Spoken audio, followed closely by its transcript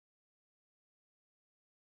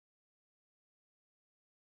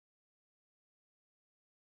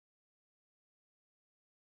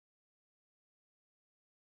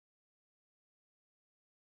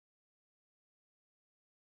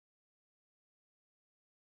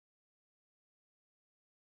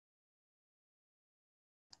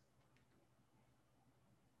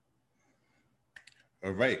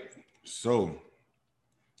All right. So,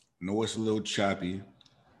 I know it's a little choppy,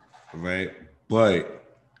 right?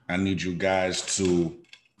 But I need you guys to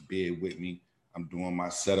bear with me. I'm doing my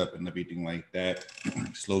setup and everything like that.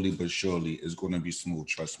 Slowly but surely, it's going to be smooth.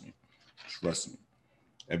 Trust me. Trust me.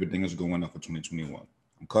 Everything is going up for 2021.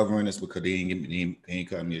 I'm covering this because they ain't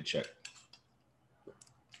cutting me a check.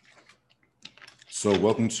 So,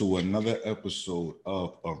 welcome to another episode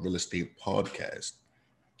of a real estate podcast.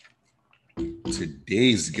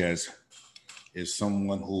 Today's guest is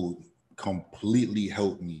someone who completely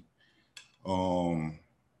helped me um,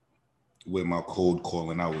 with my cold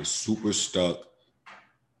calling. I was super stuck,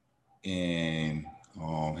 and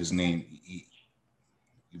his name he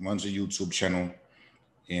runs a YouTube channel,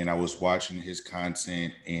 and I was watching his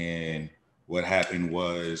content, and what happened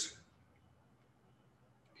was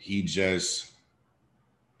he just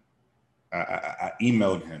I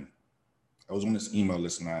emailed him. I was on this email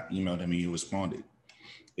list, and I emailed him, and he responded.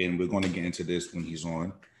 And we're going to get into this when he's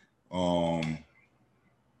on. Um,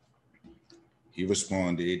 he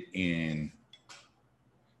responded, and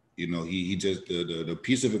he just the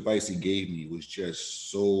piece of advice he gave me was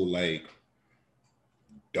just so like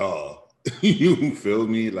duh. You feel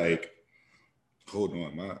me? Like, hold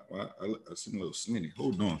on, I seem a little smitty.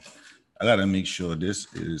 Hold on, I gotta make sure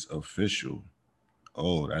this is official.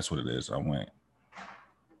 Oh, that's what it is. I went.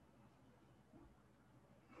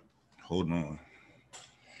 Hold on.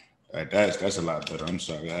 All right, that's a lot better. I'm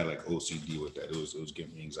sorry, I had like OCD with that. It was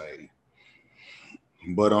giving me anxiety.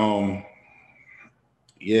 But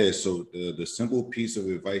yeah. So the simple piece of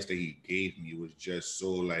advice that he gave me was just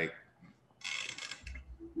so like,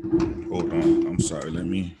 hold on. I'm sorry. Let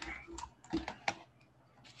me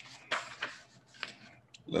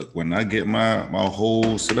look. When I get my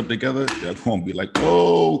whole setup together, they're gonna be like,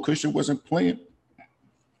 "Oh, Christian wasn't playing."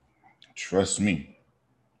 Trust me.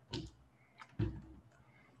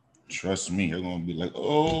 Trust me. They're gonna be like,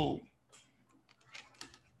 "Oh."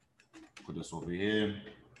 Put this over here.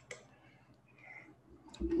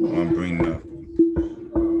 I'm gonna bring the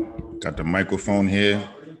got the microphone here.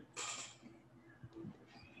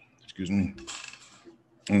 Excuse me.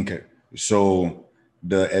 Okay. So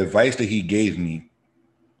the advice that he gave me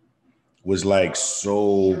was like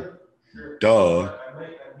so duh.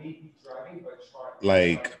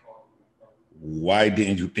 Like, why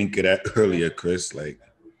didn't you think of that earlier, Chris? Like,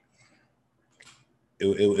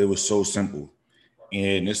 it was so simple.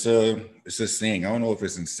 And it's a saying. I don't know if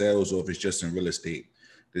it's in sales or if it's just in real estate.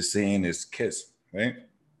 The saying is KISS, right?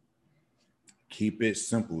 Keep it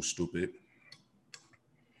simple, stupid.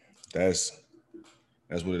 That's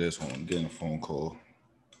that's what it is. Hold on, I'm getting a phone call.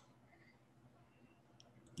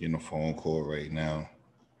 Getting a phone call right now.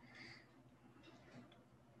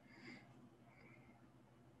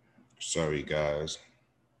 Sorry, guys.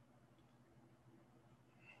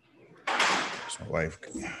 It's my wife.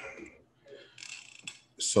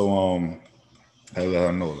 So I let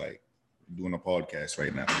her know like doing a podcast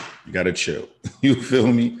right now. You gotta chill. You feel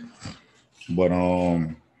me? But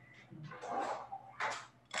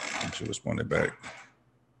she responded back.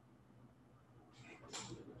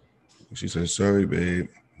 She said, "Sorry, babe.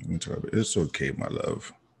 It's okay, my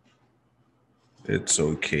love. It's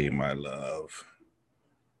okay, my love."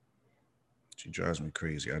 She drives me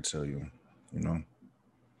crazy. I tell you, you know.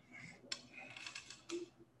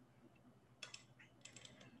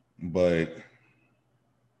 But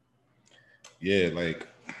yeah, like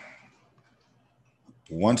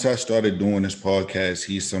once I started doing this podcast,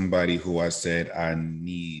 he's somebody who I said I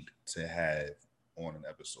need to have on an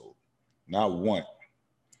episode. Not want,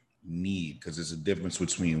 need, because there's a difference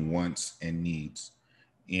between wants and needs.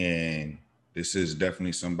 And this is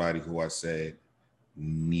definitely somebody who I said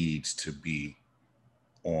needs to be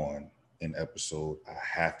on an episode. I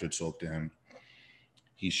have to talk to him.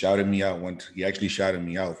 He shouted me out one. He actually shouted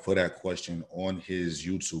me out for that question on his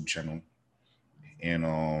YouTube channel, and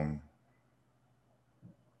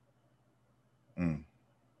mm,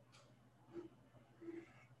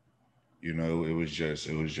 it was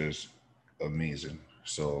just amazing.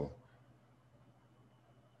 So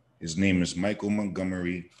his name is Michael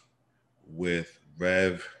Montgomery with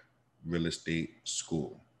Rev Real Estate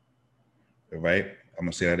School. All right, I'm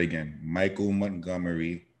gonna say that again. Michael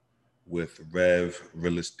Montgomery with Rev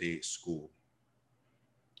Real Estate School.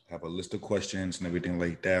 I have a list of questions and everything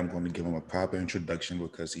like that. I'm going to give him a proper introduction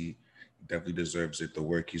because he definitely deserves it. The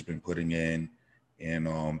work he's been putting in and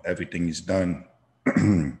everything he's done,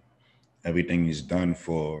 everything he's done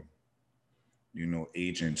for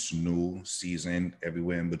agents, new, seasoned,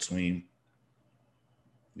 everywhere in between.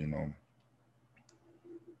 You know,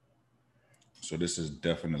 so this is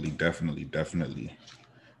definitely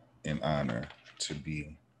an honor to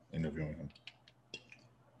be interviewing him.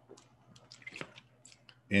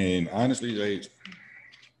 And honestly, like,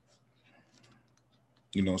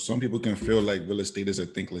 some people can feel like real estate is a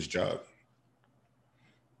thankless job,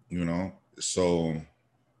 So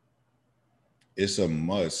it's a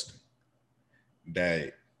must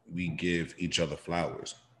that we give each other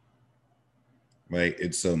flowers, right?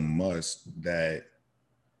 It's a must that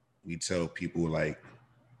we tell people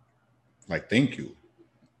thank you,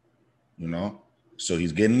 So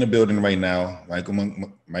he's getting in the building right now.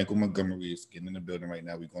 Michael Montgomery is getting in the building right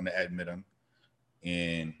now. We're going to admit him,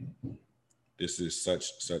 and this is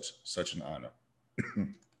such an honor.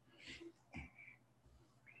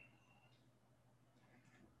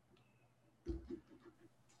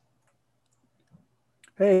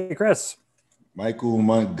 Hey, Chris. Michael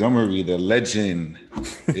Montgomery, the legend,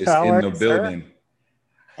 is How in are the you, sir? building.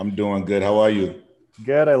 I'm doing good. How are you?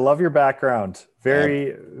 Good. I love your background. Uh,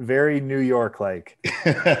 Very, very New York-like.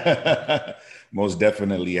 Most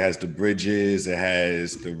definitely. It has the bridges, it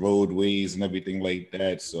has the roadways and everything like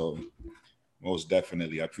that. So most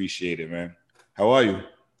definitely. I appreciate it, man. How are you?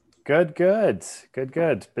 Good, good, good,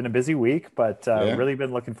 good. Been a busy week, but Yeah. really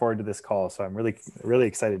been looking forward to this call. So I'm really, really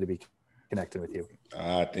excited to be connected with you.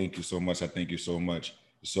 Thank you so much. I thank you so much.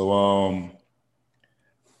 So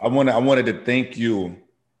I wanted to thank you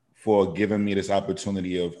for giving me this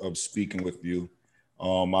opportunity of speaking with you.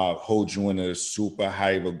 I hold you in a super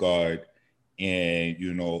high regard,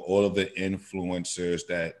 and all of the influencers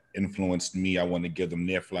that influenced me, I want to give them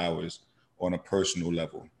their flowers on a personal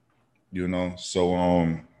level.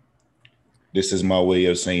 So this is my way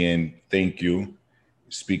of saying thank you,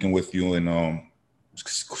 speaking with you and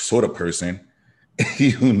sort of person,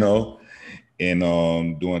 you know,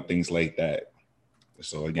 and doing things like that.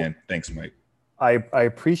 So Well, again, thanks, Mike. I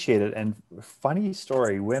appreciate it. And funny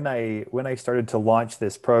story, when I started to launch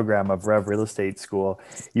this program of Rev Real Estate School,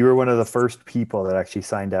 you were one of the first people that actually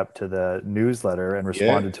signed up to the newsletter and Yeah.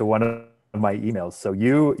 responded to one of my emails. So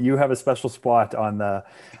you have a special spot on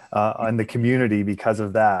the community because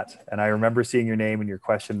of that. And I remember seeing your name and your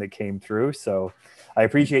question that came through. So I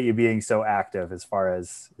appreciate you being so active as far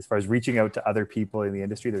as reaching out to other people in the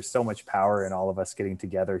industry. There's so much power in all of us getting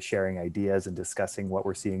together, sharing ideas, and discussing what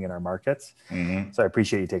we're seeing in our markets. Hmm. So I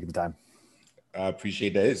appreciate you taking the time. I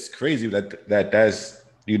appreciate that. It's crazy that's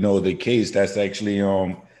the case. That's actually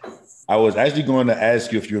I was actually going to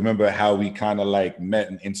ask you if you remember how we kind of like met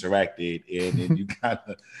and interacted, and you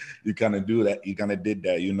kind of do that. You kind of did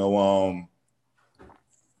that.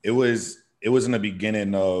 It was in the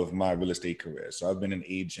beginning of my real estate career. So I've been an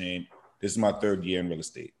agent. This is my third year in real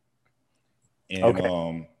estate, and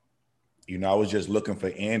Okay. I was just looking for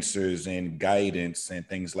answers and guidance and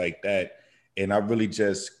things like that. And I really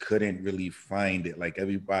just couldn't really find it. Like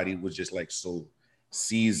everybody was just like so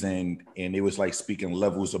seasoned and it was like speaking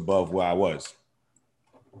levels above where I was.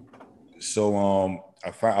 So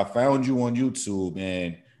I found you on YouTube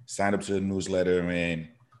and signed up to the newsletter and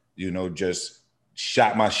just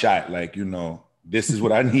shot my shot. Like, this is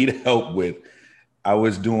what I need help with. I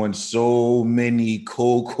was doing so many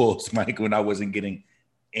cold calls, Mike, when I wasn't getting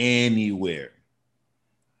anywhere.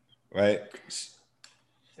 Right.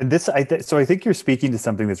 And so I think you're speaking to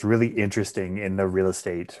something that's really interesting in the real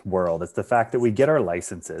estate world. It's the fact that we get our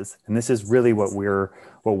licenses, and this is really what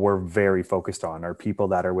we're very focused on. Are people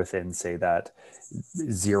that are within, say, that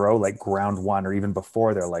zero, like ground one, or even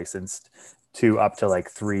before they're licensed, to up to like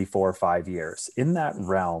 3, 4, 5 years. In that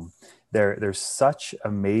realm, there's such a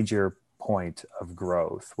major point of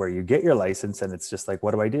growth where you get your license and it's just like,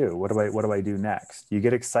 what do I do? What do I do next? You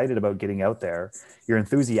get excited about getting out there. You're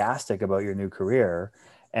enthusiastic about your new career,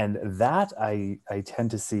 and that I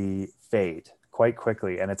tend to see fade quite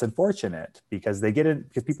quickly. And it's unfortunate because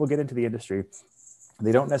people get into the industry,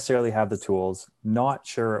 they don't necessarily have the tools, not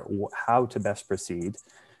sure how to best proceed,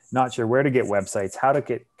 not sure where to get websites, how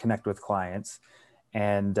to connect with clients,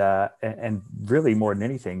 and really more than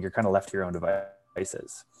anything, you're kind of left to your own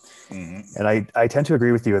devices. Mm-hmm. And I tend to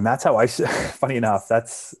agree with you. And that's how funny enough,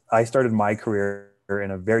 I started my career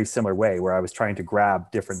in a very similar way where I was trying to grab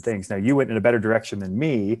different things. Now you went in a better direction than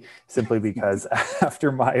me simply because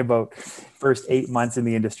after my about first 8 months in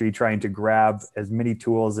the industry, trying to grab as many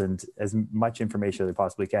tools and as much information as I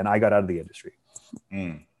possibly can, I got out of the industry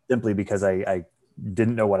simply because I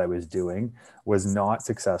didn't know what I was doing, was not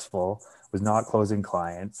successful, was not closing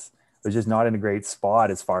clients, was just not in a great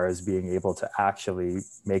spot as far as being able to actually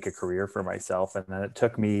make a career for myself. And then it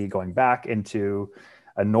took me going back into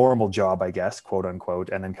a normal job, I guess, quote unquote,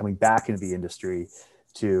 and then coming back into the industry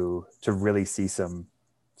to really see some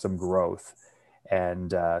growth.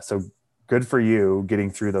 And so good for you getting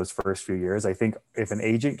through those first few years. I think if an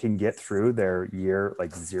agent can get through their year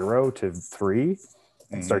like 0 to 3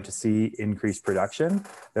 and start to see increased production,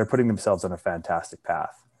 they're putting themselves on a fantastic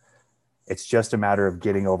path. It's just a matter of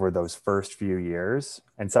getting over those first few years.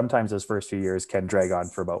 And sometimes those first few years can drag on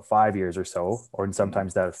for about 5 years or so, or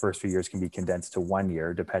sometimes that first few years can be condensed to 1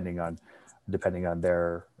 year, depending on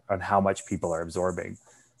how much people are absorbing.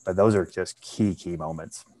 But those are just key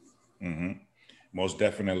moments. Most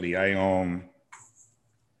definitely.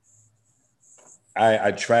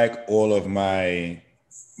 I track all of my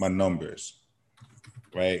numbers,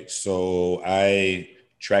 right? So I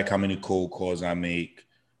track how many cold calls I make,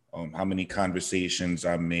 how many conversations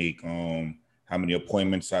I make, how many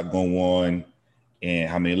appointments I go on, and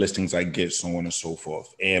how many listings I get, so on and so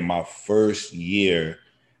forth. And my first year,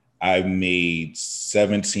 I made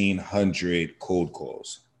 1,700 cold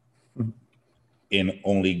calls and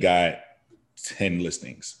only got 10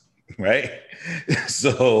 listings, right?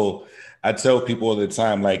 So I tell people all the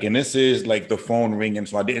time, like, and this is like the phone ringing.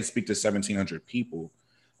 So I didn't speak to 1,700 people.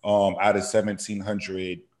 Out of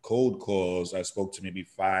 1,700 cold calls, I spoke to maybe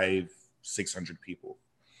 500-600 people.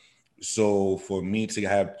 So for me to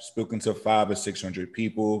have spoken to 500 or 600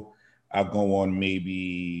 people, I'll go on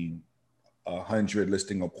maybe 100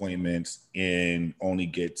 listing appointments and only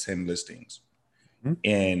get 10 listings.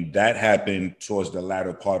 And that happened towards the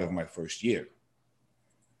latter part of my first year.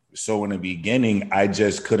 So in the beginning, I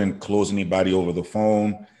just couldn't close anybody over the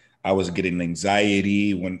phone. I was getting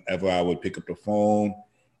anxiety whenever I would pick up the phone,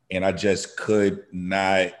 and I just could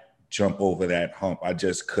not jump over that hump. I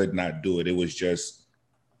just could not do it. It was just,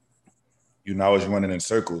 I was running in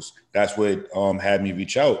circles. That's what had me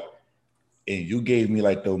reach out. And you gave me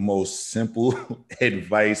like the most simple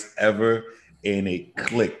advice ever, and it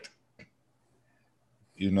clicked.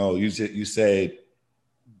 You said,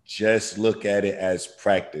 just look at it as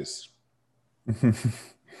practice.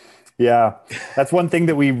 Yeah, that's one thing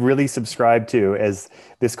that we really subscribe to, as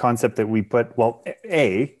this concept that we put,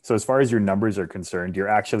 so as far as your numbers are concerned, you're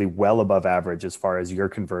actually well above average as far as your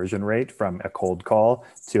conversion rate from a cold call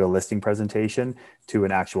to a listing presentation to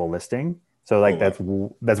an actual listing. So like that's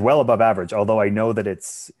well above average, although I know that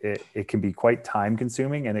it can be quite time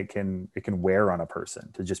consuming, and it can wear on a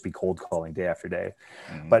person to just be cold calling day after day.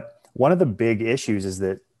 But one of the big issues is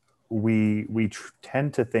that we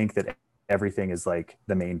tend to think that everything is like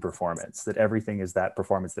the main performance, that everything is that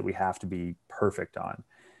performance that we have to be perfect on.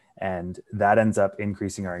 And that ends up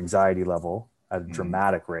increasing our anxiety level at a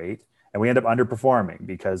dramatic rate. And we end up underperforming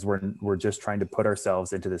because we're just trying to put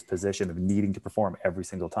ourselves into this position of needing to perform every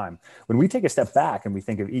single time. When we take a step back and we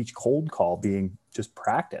think of each cold call being just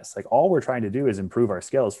practice, like all we're trying to do is improve our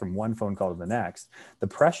skills from one phone call to the next, the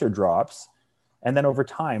pressure drops. And then over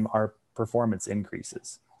time, our performance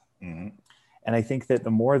increases. And I think that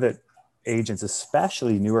the more that agents,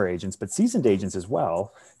 especially newer agents, but seasoned agents as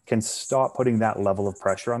well, can stop putting that level of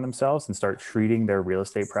pressure on themselves and start treating their real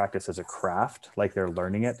estate practice as a craft, like they're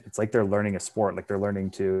learning it. It's like they're learning a sport, like they're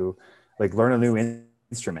learning to learn a new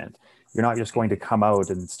instrument. You're not just going to come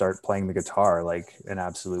out and start playing the guitar like an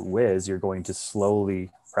absolute whiz. You're going to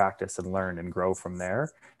slowly practice and learn and grow from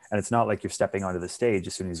there. And it's not like you're stepping onto the stage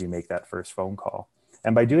as soon as you make that first phone call.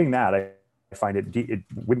 And by doing that, I find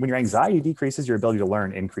when your anxiety decreases, your ability to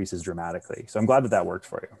learn increases dramatically. So I'm glad that worked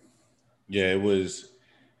for you. Yeah, it was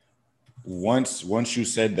once you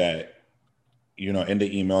said that, in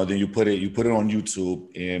the email, then you put it on YouTube,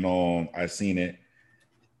 and I seen it.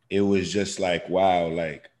 It was just like, wow,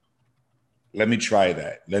 like, let me try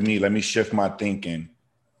that. Let me shift my thinking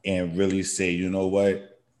and really say, you know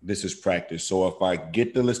what, this is practice. So if I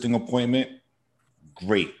get the listing appointment,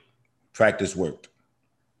 great, practice worked.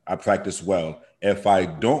 I practiced well. If I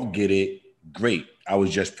don't get it, great. I was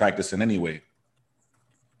just practicing anyway.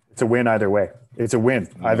 It's a win either way. It's a win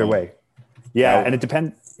either way. Yeah, and it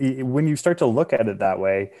depends. When you start to look at it that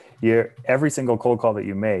way, every single cold call that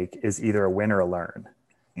you make is either a win or a learn.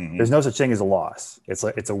 There's no such thing as a loss.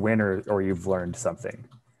 It's a win or you've learned something.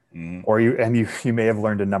 Or you may have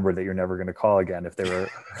learned a number that you're never going to call again if they were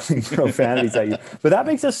throwing vanities at you. But that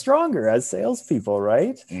makes us stronger as salespeople,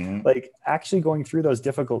 right? Like actually going through those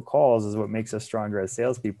difficult calls is what makes us stronger as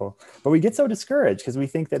salespeople. But we get so discouraged because we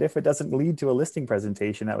think that if it doesn't lead to a listing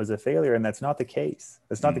presentation, that was a failure, and that's not the case.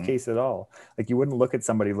 That's not the case at all. Like you wouldn't look at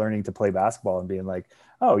somebody learning to play basketball and being like,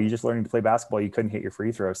 "Oh, you just learning to play basketball, you couldn't hit your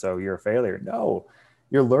free throw, so you're a failure." No.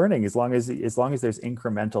 You're learning as long as there's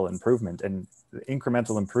incremental improvement, and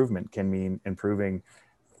incremental improvement can mean improving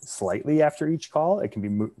slightly after each call. It can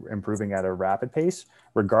be improving at a rapid pace.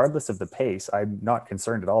 Regardless of the pace, I'm not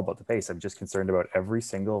concerned at all about the pace. I'm just concerned about every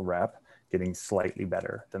single rep getting slightly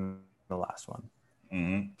better than the last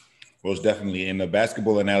one. Most definitely. And the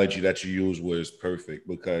basketball analogy that you used was perfect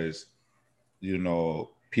because,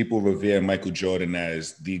 people revere Michael Jordan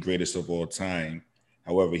as the greatest of all time.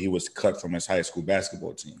 However, he was cut from his high school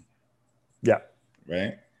basketball team, Yeah.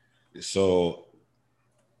 right? So,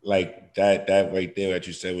 like that right there that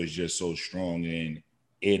you said was just so strong, and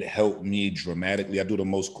it helped me dramatically. I do the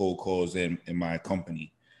most cold calls in my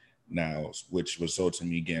company now, which results in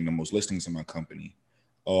me getting the most listings in my company.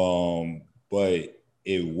 But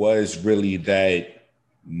it was really that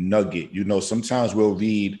nugget. Sometimes we'll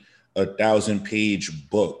read 1,000-page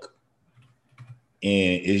book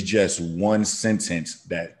and it's just one sentence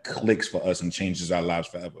that clicks for us and changes our lives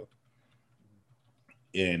forever.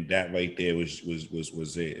 And that right there was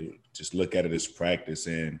it. Just look at it as practice.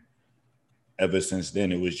 And ever since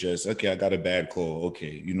then, it was just, okay, I got a bad call.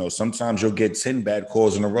 Okay. Sometimes you'll get 10 bad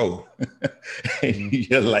calls in a row. And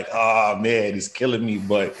you're like, oh man, it's killing me.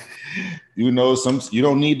 But you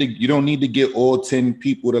don't need to get all 10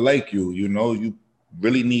 people to like you. You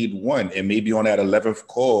really need one. And maybe on that 11th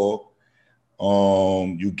call,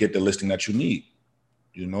 you get the listing that you need.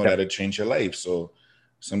 That'll change your life. So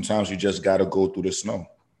sometimes you just gotta go through the snow.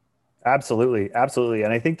 Absolutely, absolutely,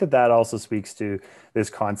 and I think that also speaks to this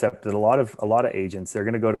concept that a lot of agents, they're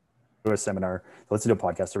going to go to a seminar, listen to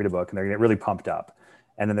a podcast, read a book, and they're going to get really pumped up,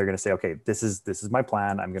 and then they're going to say, okay, this is my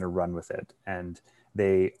plan, I'm going to run with it, and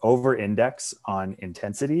they over-index on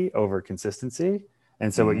intensity over consistency.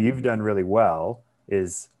 And so what you've done really well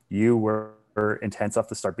is you were intense off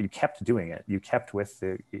the start, but you kept doing it. You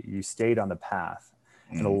stayed on the path.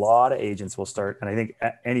 And a lot of agents will start, and I think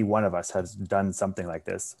any one of us has done something like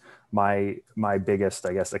this. My biggest,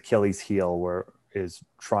 I guess, Achilles heel is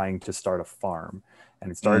trying to start a farm.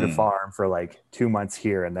 And it started a farm for like 2 months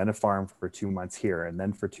here, and then a farm for 2 months here, and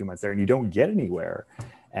then for 2 months there, and you don't get anywhere.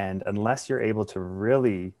 And unless you're able to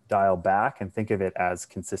really dial back and think of it as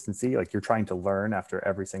consistency, like you're trying to learn after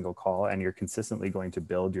every single call, and you're consistently going to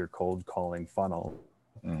build your cold calling funnel.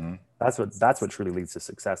 That's what truly leads to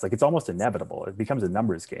success. Like it's almost inevitable. It becomes a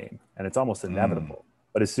numbers game, and it's almost inevitable.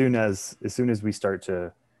 But as soon as we start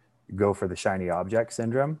to go for the shiny object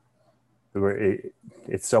syndrome,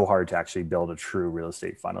 it's so hard to actually build a true real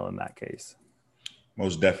estate funnel in that case.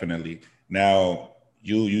 Most definitely. Now,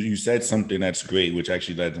 you said something that's great, which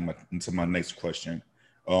actually led into my next question.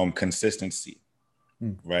 Consistency,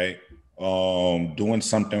 right? Doing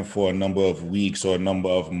something for a number of weeks or a number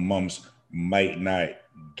of months might not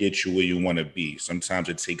get you where you want to be. Sometimes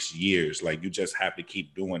it takes years. Like you just have to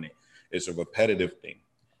keep doing it. It's a repetitive thing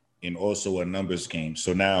and also a numbers game.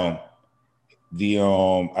 So now the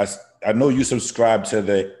I know you subscribe to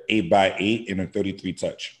the 8x8 and a 33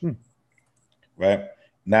 touch, right?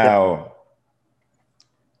 Now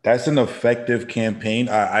that's an effective campaign.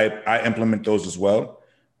 I implement those as well.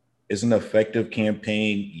 It's an effective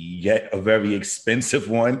campaign, yet a very expensive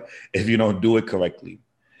one if you don't do it correctly,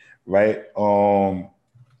 right?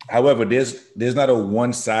 However, there's not a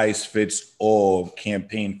one size fits all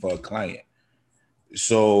campaign for a client.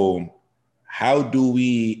 So how do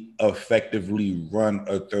we effectively run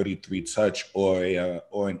a 33 touch or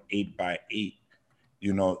an 8x8?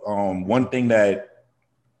 One thing that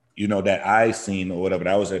that I seen or whatever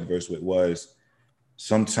that I was adverse with was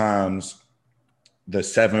sometimes the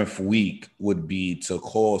 7th week would be to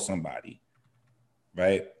call somebody,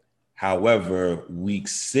 right? However, week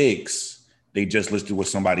 6, they just listed with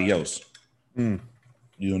somebody else, and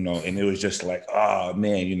it was just like, oh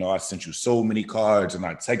man, I sent you so many cards and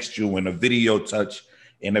I text you and a video touch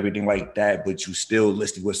and everything like that, but you still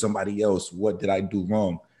listed with somebody else. What did I do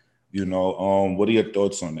wrong? What are your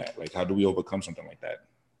thoughts on that? Like, how do we overcome something like that?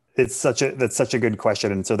 That's such a good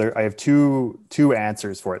question. And so I have two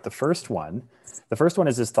answers for it. The first one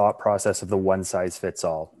is this thought process of the one size fits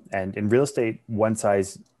all. And in real estate, one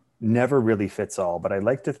size never really fits all, but I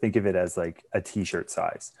like to think of it as like a t-shirt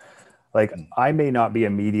size. Like I may not be a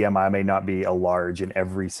medium, I may not be a large in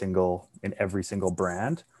every single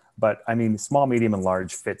brand, but I mean, small, medium, and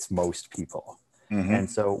large fits most people. And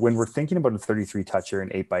so when we're thinking about a 33 toucher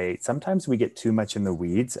and 8x8, sometimes we get too much in the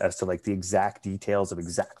weeds as to like the exact details of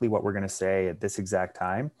exactly what we're going to say at this exact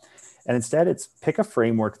time. And instead it's pick a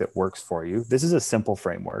framework that works for you. This is a simple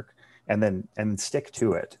framework, and stick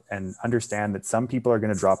to it and understand that some people are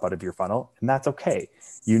going to drop out of your funnel, and that's okay.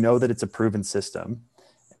 You know that it's a proven system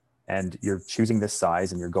and you're choosing this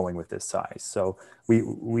size and you're going with this size. So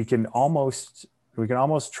we can almost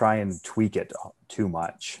try and tweak it too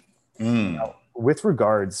much. Now, with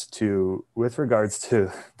regards to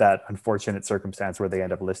that unfortunate circumstance where they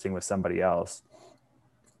end up listing with somebody else,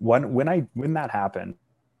 when that happens,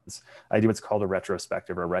 I do what's called a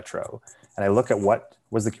retrospective or retro, and I look at what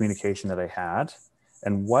was the communication that I had,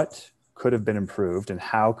 and what could have been improved and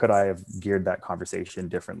how could I have geared that conversation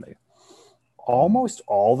differently. Almost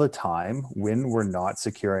all the time when we're not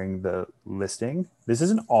securing the listing, this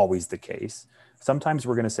isn't always the case. Sometimes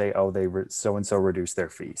we're going to say, oh, so and so reduced their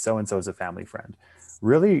fee, so and so is a family friend.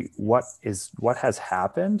 Really, what has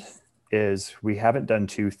happened is we haven't done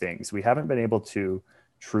two things. We haven't been able to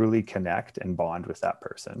truly connect and bond with that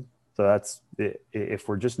person. So that's, if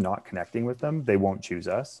we're just not connecting with them, they won't choose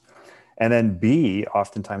us. And then B,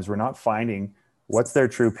 oftentimes we're not finding what's their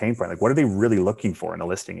true pain point. Like, what are they really looking for in a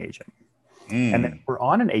listing agent? And then we're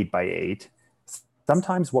on an 8x8.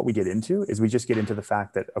 Sometimes what we get into is we just get into the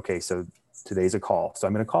fact that, okay, so today's a call. So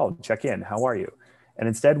I'm going to call, check in. How are you? And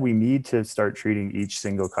instead, we need to start treating each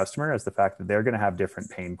single customer as the fact that they're going to have different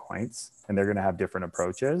pain points and they're going to have different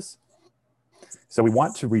approaches. So we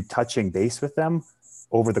want to be touching base with them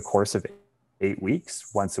over the course of 8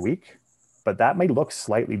 weeks, once a week, but that may look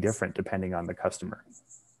slightly different depending on the customer.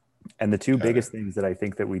 And the two biggest things that I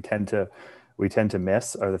think that we tend to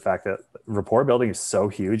miss are the fact that rapport building is so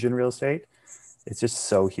huge in real estate. It's just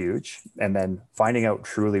so huge. And then finding out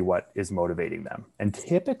truly what is motivating them. And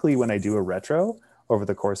typically when I do a retro over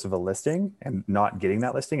the course of a listing and not getting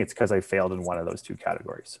that listing, it's because I failed in one of those two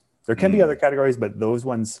categories. There can be other categories, but those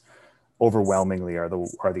ones overwhelmingly are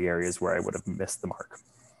the areas where I would have missed the mark.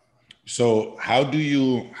 So how do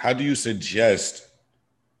you suggest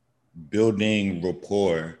building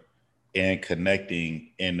rapport and connecting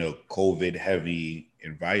in a COVID heavy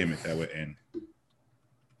environment that we're in?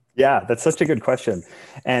 Yeah, that's such a good question.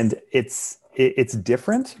 And it's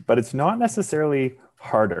different, but it's not necessarily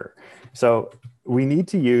harder. So we need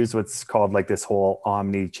to use what's called like this whole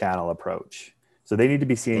omni-channel approach. So they need to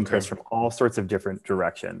be seeing Chris from all sorts of different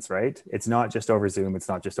directions, right? It's not just over Zoom, it's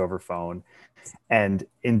not just over phone. And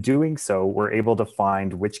in doing so, we're able to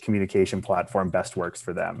find which communication platform best works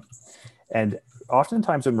for them. And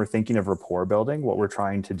oftentimes when we're thinking of rapport building, what we're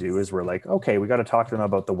trying to do is we're like, okay, we got to talk to them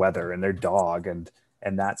about the weather and their dog and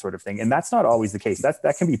that sort of thing. And that's not always the case.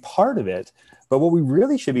 That can be part of it. But what we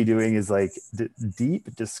really should be doing is like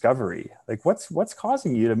deep discovery. Like what's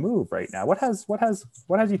causing you to move right now? What has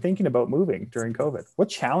you thinking about moving during COVID? What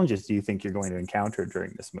challenges do you think you're going to encounter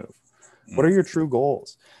during this move? What are your true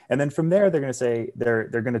goals? And then from there, they're going to say, they're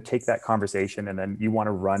going to take that conversation and then you want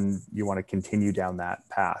to continue down that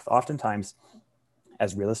path. Oftentimes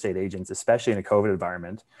as real estate agents, especially in a COVID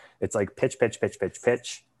environment, it's like pitch.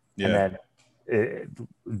 Yeah. And then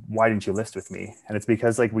why didn't you list with me? And it's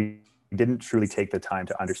because like we didn't truly take the time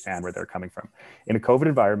to understand where they're coming from in a COVID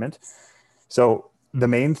environment. So the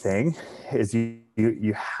main thing is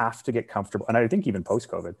you have to get comfortable. And I think even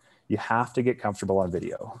post-COVID, you have to get comfortable on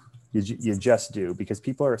video. You just do, because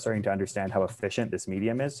people are starting to understand how efficient this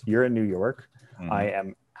medium is. You're in New York. I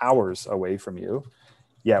am hours away from you.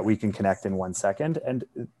 Yet we can connect in 1 second. And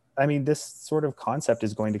I mean, this sort of concept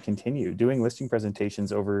is going to continue. Doing listing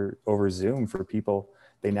presentations over Zoom for people,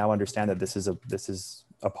 they now understand that this is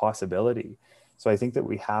a possibility. So I think that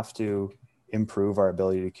we have to improve our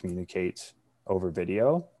ability to communicate over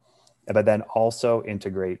video, but then also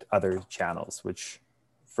integrate other channels, which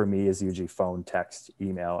for me is usually phone, text,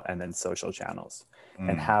 email, and then social channels,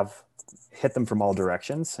 and hit them from all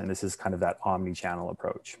directions. And this is kind of that omni-channel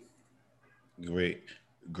approach.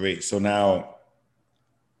 Great. So now,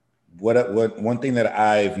 what one thing that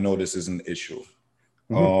I've noticed is an issue.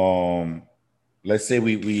 Let's say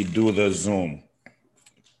we do the Zoom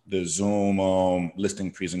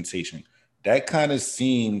listing presentation. That kind of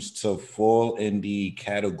seems to fall in the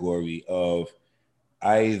category of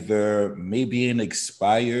either maybe an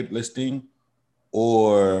expired listing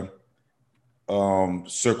or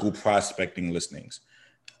circle prospecting listings,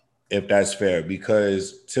 if that's fair,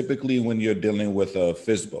 because typically when you're dealing with a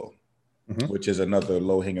FSBO, which is another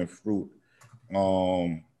low-hanging fruit,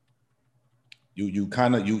 you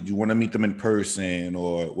want to meet them in person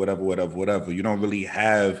or whatever. You don't really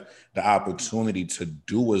have the opportunity to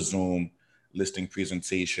do a Zoom listing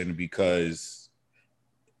presentation because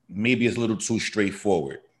maybe it's a little too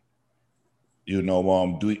straightforward. You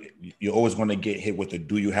know, you're always going to get hit with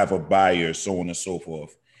do you have a buyer, so on and so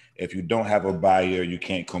forth. If you don't have a buyer, you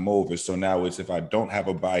can't come over. So now it's, if I don't have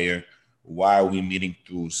a buyer, why are we meeting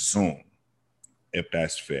through Zoom? If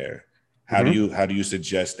that's fair. How do you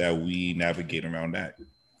suggest that we navigate around that?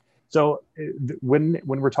 So when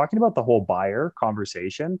we're talking about the whole buyer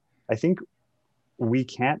conversation, I think we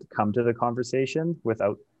can't come to the conversation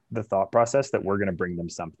without the thought process that we're going to bring them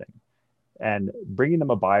something. And bringing them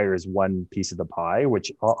a buyer is one piece of the pie,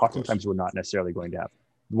 which oftentimes we're not necessarily going to have.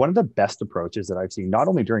 One of the best approaches that I've seen, not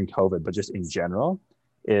only during COVID, but just in general,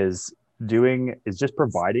 is just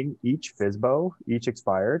providing each FSBO, each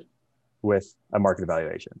expired, with a market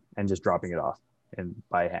evaluation and just dropping it off and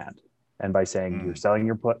by hand. And by saying you're selling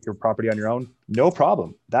your property on your own, no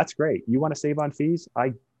problem. That's great. You want to save on fees?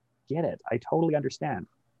 I get it. I totally understand.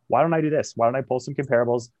 Why don't I do this? Why don't I pull some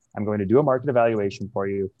comparables? I'm going to do a market evaluation for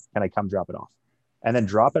you. Can I come drop it off? And then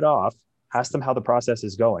drop it off, ask them how the process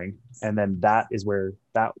is going. And then that's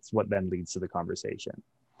what then leads to the conversation.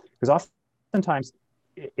 Because oftentimes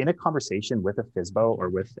in a conversation with a FSBO or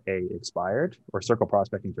with a expired or circle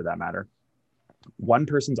prospecting for that matter, one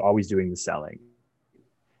person's always doing the selling.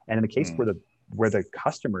 And in the case where the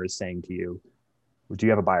customer is saying to you, do you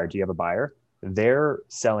have a buyer? Do you have a buyer? They're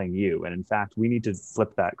selling you. And in fact, we need to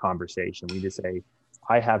flip that conversation. We need to say,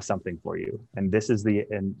 I have something for you. And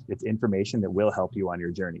it's information that will help you on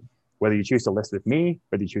your journey. Whether you choose to list with me,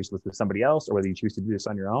 whether you choose to list with somebody else, or whether you choose to do this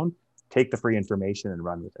on your own, take the free information and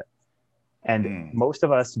run with it. And most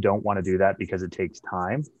of us don't want to do that because it takes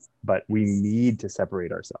time, but we need to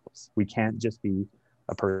separate ourselves. We can't just be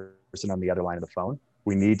a person on the other line of the phone.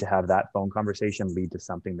 We need to have that phone conversation lead to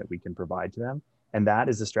something that we can provide to them. And that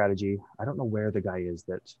is a strategy. I don't know where the guy is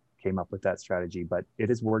that came up with that strategy, but it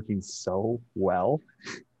is working so well.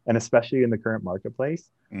 And especially in the current marketplace,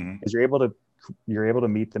 is you're able to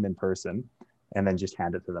meet them in person and then just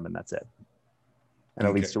hand it to them and that's it. And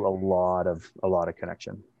it leads to a lot of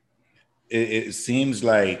connection. It seems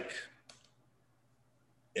like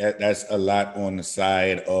that's a lot on the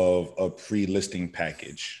side of a pre-listing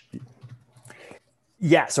package.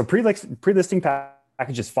 Yeah, so pre-listing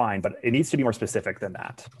package is fine, but it needs to be more specific than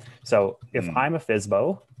that. So if I'm a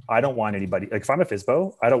FSBO, I don't want anybody, like if I'm a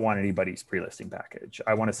FSBO, I don't want anybody's pre-listing package.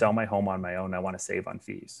 I want to sell my home on my own. I want to save on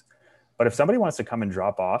fees. But if somebody wants to come and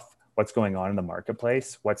drop off what's going on in the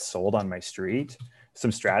marketplace, what's sold on my street,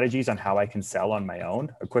 some strategies on how I can sell on my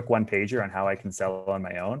own, a quick one pager on how I can sell on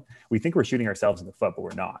my own, we think we're shooting ourselves in the foot, but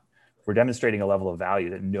we're not. We're demonstrating a level of value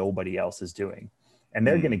that nobody else is doing. And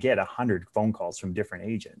they're going to get 100 phone calls from different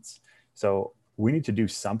agents. So we need to do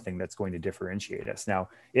something that's going to differentiate us. Now,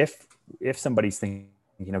 if somebody's thinking,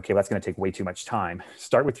 okay, that's going to take way too much time,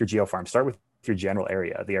 start with your geofarm, start with your general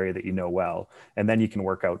area, the area that you know well, and then you can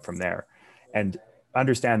work out from there. And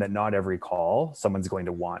understand that not every call someone's going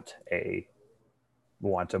to want a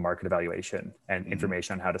market evaluation and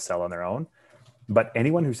information on how to sell on their own. But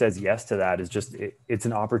anyone who says yes to that is just, it's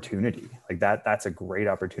an opportunity. Like that's a great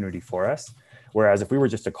opportunity for us. Whereas if we were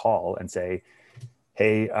just to call and say,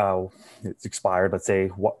 hey, it's expired, let's say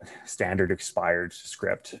what standard expired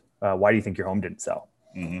script, why do you think your home didn't sell?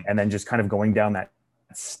 And then just kind of going down that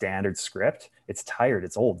standard script, it's tired,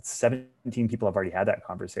 it's old. 17 people have already had that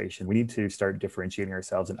conversation. We need to start differentiating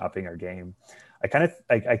ourselves and upping our game. I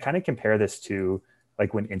kind of compare this to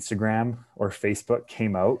like when Instagram or Facebook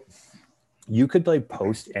came out, you could like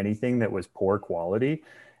post anything that was poor quality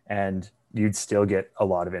and you'd still get a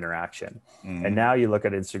lot of interaction. And now you look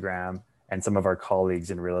at Instagram and some of our colleagues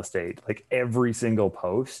in real estate, like every single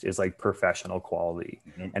post is like professional quality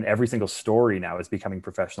and every single story now is becoming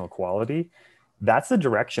professional quality. That's the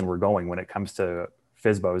direction we're going when it comes to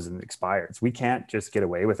FSBOs and expireds. We can't just get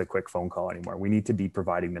away with a quick phone call anymore. We need to be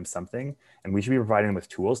providing them something, and we should be providing them with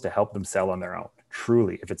tools to help them sell on their own.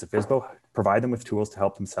 Truly, if it's a FSBO, provide them with tools to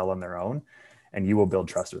help them sell on their own, and you will build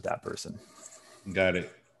trust with that person. Got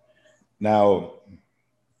it. Now,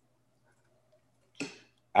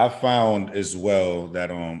 I found as well that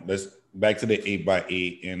let's back to the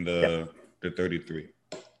 8x8 and the 33.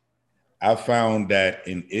 I found that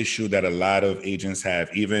an issue that a lot of agents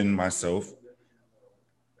have, even myself,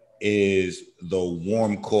 is the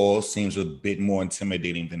warm call seems a bit more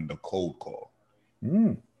intimidating than the cold call.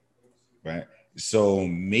 Right? So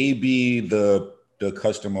maybe the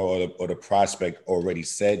customer or the prospect already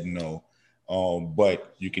said no,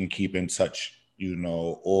 but you can keep in touch,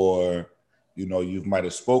 or you might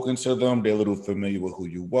have spoken to them. They're a little familiar with who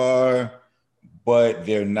you are, but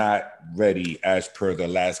they're not ready as per the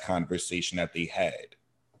last conversation that they had.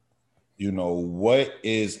 What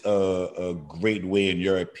is a great way, in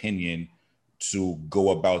your opinion, to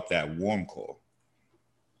go about that warm call?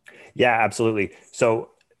 Yeah, absolutely. So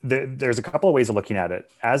there's a couple of ways of looking at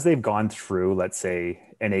it. As they've gone through, let's say,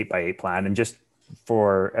 an 8x8 plan, and just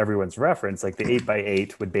for everyone's reference, like the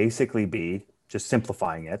 8x8 would basically be, just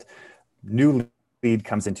simplifying it, new lead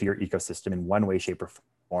comes into your ecosystem in one way, shape, or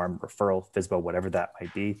form, referral, FSBO, whatever that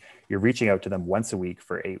might be. You're reaching out to them once a week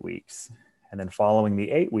for 8 weeks. And then following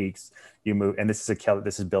the 8 weeks, you move, and this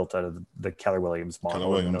is built out of the Keller Williams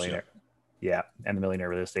model of the millionaire. Yeah, and the millionaire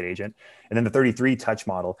real estate agent. And then the 33 touch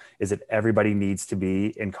model is that everybody needs to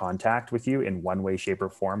be in contact with you in one way, shape, or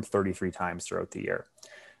form 33 times throughout the year.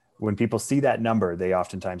 when people see that number, they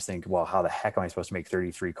oftentimes think, well, how the heck am I supposed to make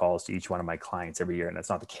 33 calls to each one of my clients every year? And that's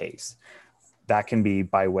not the case. That can be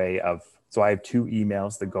by way of, so I have 2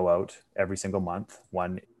 emails that go out every single month.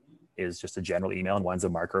 One is just a general email and one's a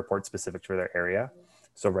market report specific to their area.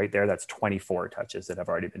 So right there, that's 24 touches that have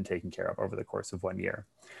already been taken care of over the course of 1 year.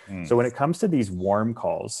 So when it comes to these warm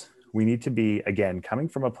calls, we need to be, again, coming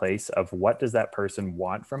from a place of what does that person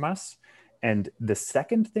want from us? And the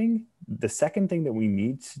second thing that we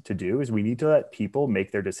need to do is we need to let people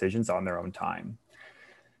make their decisions on their own time.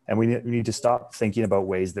 And we need to stop thinking about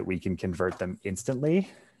ways that we can convert them instantly.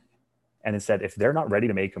 And instead, if they're not ready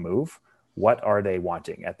to make a move, what are they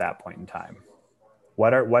wanting at that point in time?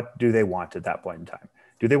 What do they want at that point in time?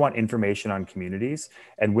 Do they want information on communities?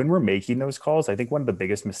 And when we're making those calls, I think one of the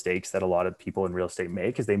biggest mistakes that a lot of people in real estate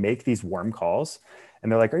make is they make these warm calls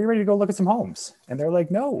and they're like, are you ready to go look at some homes? And they're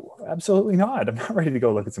like, no, absolutely not. I'm not ready to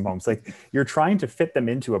go look at some homes. Like, you're trying to fit them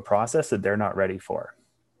into a process that they're not ready for.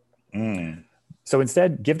 So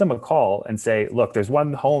instead, give them a call and say, look, there's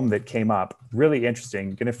one home that came up, really interesting.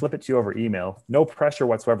 Going to flip it to you over email. No pressure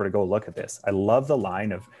whatsoever to go look at this. I love the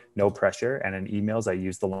line of no pressure. And in emails, I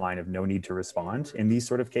use the line of no need to respond in these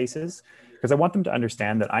sort of cases, because I want them to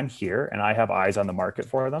understand that I'm here and I have eyes on the market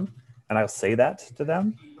for them. And I'll say that to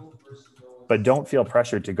them. But don't feel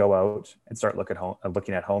pressured to go out and start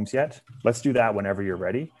looking at homes yet. Let's do that whenever you're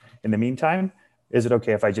ready. In the meantime, is it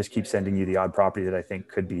okay if I just keep sending you the odd property that I think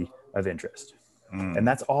could be of interest? And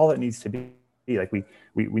that's all it needs to be. Like, we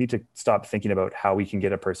need to stop thinking about how we can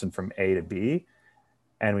get a person from A to B,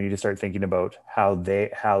 and we need to start thinking about how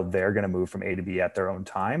they're going to move from A to B at their own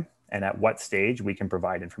time, and at what stage we can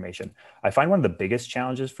provide information. I find one of the biggest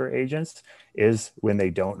challenges for agents is when they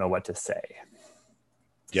don't know what to say.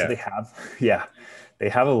 Yeah. So they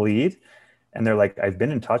have a lead and they're like, I've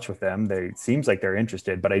been in touch with them. It seems like they're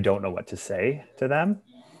interested, but I don't know what to say to them.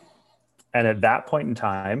 And at that point in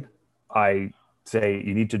time, I say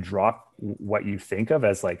you need to drop what you think of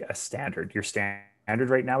as like a standard. Your standard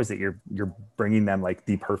right now is that you're bringing them like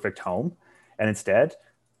the perfect home. And instead,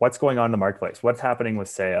 what's going on in the marketplace? What's happening with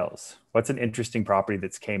sales? What's an interesting property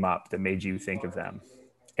that's came up that made you think of them?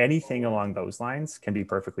 Anything along those lines can be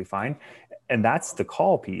perfectly fine. And that's the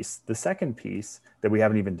call piece. The second piece that we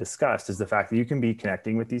haven't even discussed is the fact that you can be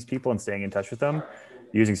connecting with these people and staying in touch with them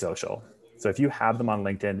using social. So if you have them on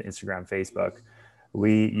LinkedIn, Instagram, Facebook,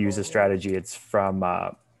 we use a strategy. It's from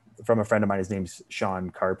a friend of mine. His name's Sean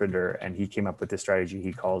Carpenter, and he came up with this strategy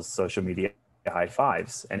he calls social media high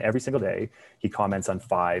fives. And every single day, he comments on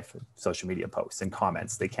 5 social media posts and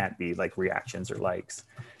comments. They can't be like reactions or likes.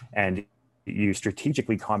 And you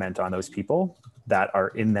strategically comment on those people that are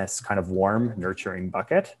in this kind of warm, nurturing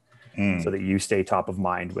bucket so that you stay top of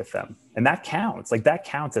mind with them. And that counts. Like, that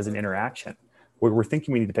counts as an interaction. We're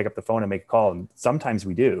thinking we need to pick up the phone and make a call. And sometimes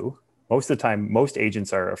we do. Most of the time, most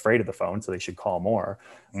agents are afraid of the phone, so they should call more.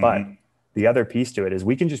 But the other piece to it is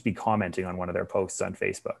we can just be commenting on one of their posts on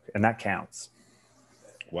Facebook, and that counts.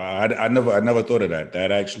 Wow, I never thought of that.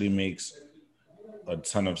 That actually makes a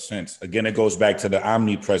ton of sense. Again, it goes back to the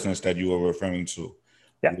omnipresence that you were referring to.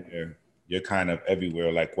 Yeah. Where you're kind of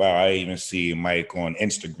everywhere. Like, wow, I even see Mike on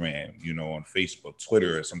Instagram, on Facebook,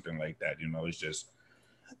 Twitter, or something like that. It's just,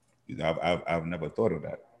 I've never thought of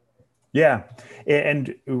that. Yeah.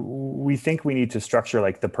 And we think we need to structure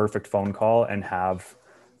like the perfect phone call and have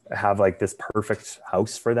like this perfect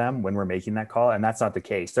house for them when we're making that call. And that's not the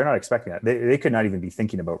case. They're not expecting that. They could not even be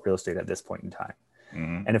thinking about real estate at this point in time.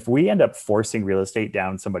 And if we end up forcing real estate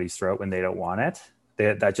down somebody's throat when they don't want it,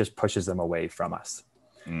 that just pushes them away from us.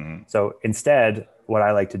 So instead, what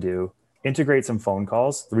I like to do, integrate some phone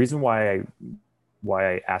calls. The reason why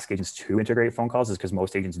I ask agents to integrate phone calls is because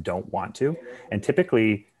most agents don't want to. And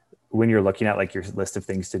typically, when you're looking at like your list of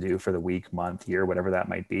things to do for the week, month, year, whatever that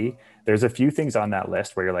might be, there's a few things on that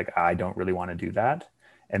list where you're like, I don't really want to do that.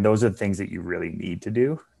 And those are the things that you really need to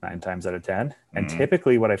do 9 times out of 10. And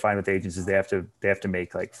typically what I find with agents is they have to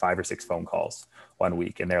make like 5 or 6 phone calls 1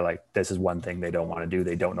 week. And they're like, this is one thing they don't want to do.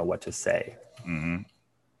 They don't know what to say.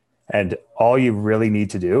 And all you really need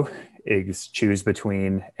to do is choose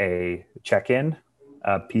between a check-in,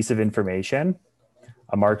 a piece of information,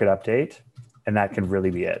 a market update, and that can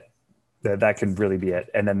really be it. That can really be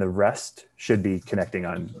it. And then the rest should be connecting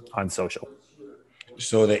on social.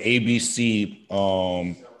 So the ABC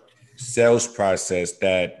sales process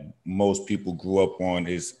that most people grew up on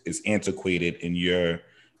is antiquated in your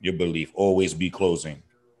belief. Always be closing.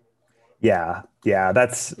 Yeah.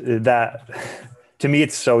 That's that. To me,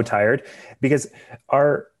 it's so tired because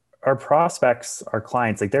our prospects, our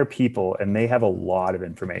clients, like, they're people and they have a lot of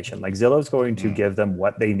information. Like, Zillow's going to give them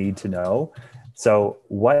what they need to know. So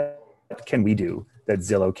what can we do that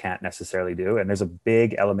Zillow can't necessarily do. And there's a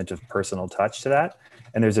big element of personal touch to that.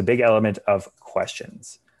 And there's a big element of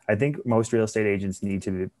questions. I think most real estate agents need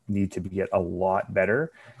to get a lot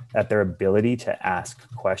better at their ability to ask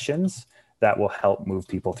questions that will help move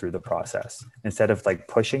people through the process. Instead of like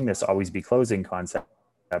pushing this always be closing concept,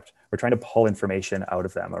 we're trying to pull information out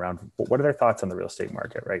of them around what are their thoughts on the real estate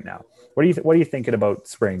market right now. What are you thinking about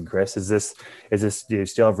spring, Chris? Is this do you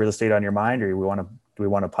still have real estate on your mind, or do we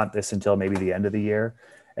want to punt this until maybe the end of the year?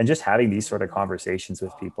 And just having these sort of conversations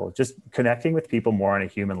with people, just connecting with people more on a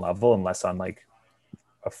human level and less on like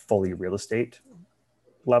a fully real estate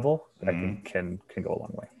level, I think can go a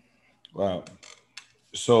long way. Wow.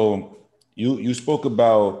 So you spoke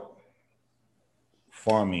about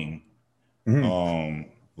farming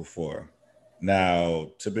before.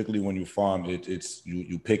 Now, typically when you farm, it's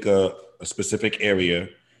you pick a specific area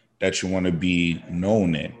that you want to be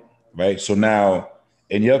known in, right? So now,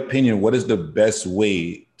 in your opinion, what is the best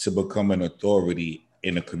way to become an authority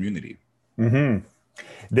in a community?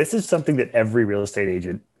 This is something that every real estate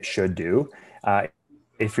agent should do.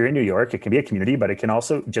 If you're in New York, it can be a community, but it can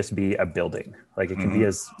also just be a building. Like it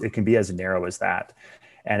can be as narrow as that.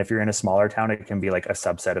 And if you're in a smaller town, it can be like a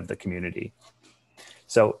subset of the community.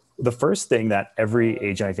 So the first thing that every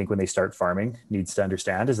agent, I think, when they start farming needs to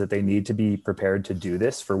understand is that they need to be prepared to do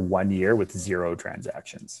this for 1 year with 0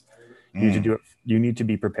 transactions. You need to do it. You need to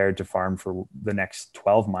be prepared to farm for the next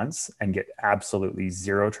 12 months and get absolutely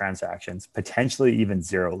 0 transactions, potentially even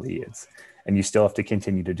 0 leads. And you still have to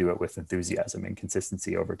continue to do it with enthusiasm and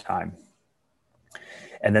consistency over time.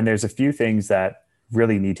 And then there's a few things that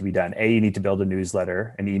really need to be done. A, you need to build a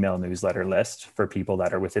newsletter, an email newsletter list for people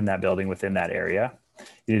that are within that building, within that area.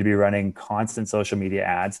 You need to be running constant social media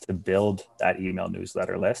ads to build that email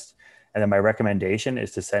newsletter list. And then my recommendation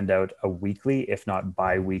is to send out a weekly, if not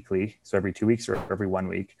bi-weekly, so every 2 weeks or every 1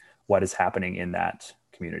 week, what is happening in that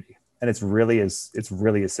community. And it's really as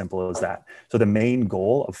simple as that. So the main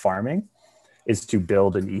goal of farming is to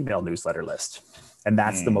build an email newsletter list. And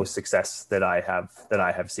that's the most success that I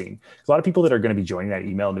have seen. A lot of people that are going to be joining that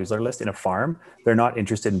email newsletter list in a farm, they're not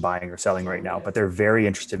interested in buying or selling right now, but they're very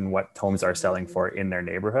interested in what homes are selling for in their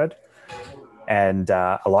neighborhood. And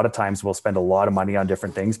a lot of times we'll spend a lot of money on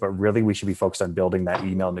different things, but really we should be focused on building that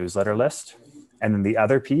email newsletter list. And then the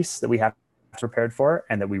other piece that we have prepared for,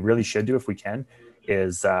 and that we really should do if we can,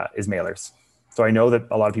 is mailers. So I know that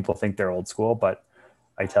a lot of people think they're old school, but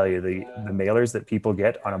I tell you, the mailers that people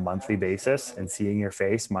get on a monthly basis and seeing your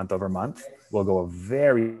face month over month will go a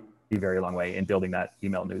very, very long way in building that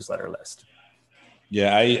email newsletter list.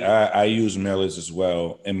 Yeah, I use mailers as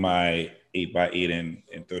well in my 8x8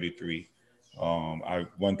 and 33. I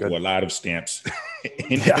went through a lot of stamps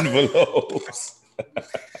in envelopes.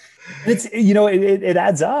 It's, it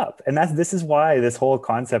adds up. And this is why this whole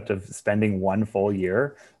concept of spending 1 full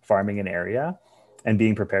year farming an area and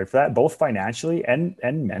being prepared for that, both financially and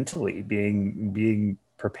mentally, being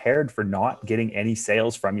prepared for not getting any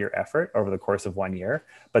sales from your effort over the course of 1 year,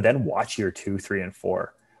 but then watch year 2, 3, and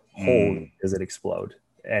 4. Holy, does it explode?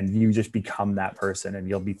 And you just become that person, and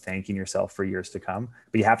you'll be thanking yourself for years to come.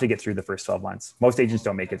 But you have to get through the first 12 months. Most agents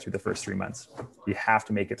don't make it through the first 3 months. You have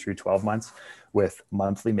to make it through 12 months with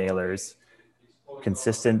monthly mailers,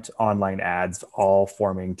 consistent online ads, all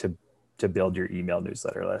forming to build your email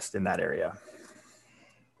newsletter list in that area.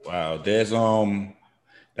 Wow, that's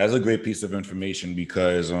a great piece of information,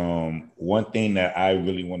 because one thing that I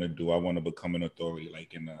really want to do, I want to become an authority,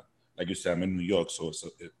 like you said, I'm in New York, so it's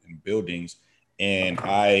in buildings, and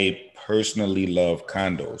I personally love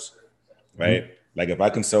condos, right? Like if I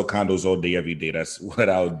can sell condos all day, every day, that's what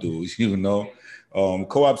I'll do,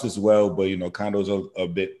 co-ops as well, but condos are a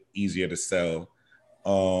bit easier to sell.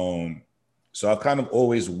 So I've kind of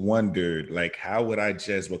always wondered, like, how would I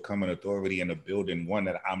just become an authority in a building, one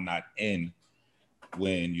that I'm not in,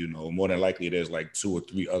 when, more than likely there's like 2 or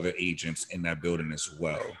 3 other agents in that building as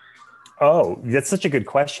well? Oh, that's such a good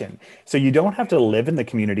question. So you don't have to live in the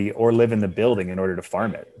community or live in the building in order to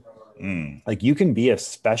farm it. Like you can be a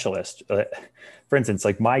specialist. For instance,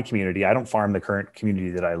 like my community, I don't farm the current community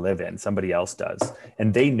that I live in. Somebody else does.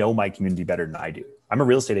 And they know my community better than I do. I'm a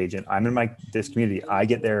real estate agent. I'm in this community. I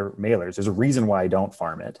get their mailers. There's a reason why I don't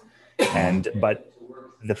farm it. But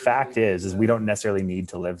the fact is we don't necessarily need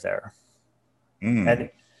to live there. And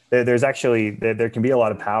there can be a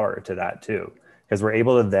lot of power to that too, because we're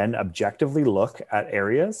able to then objectively look at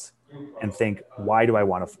areas and think, why do you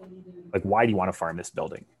want to farm this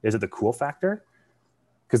building? Is it the cool factor?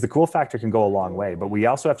 Because the cool factor can go a long way, but we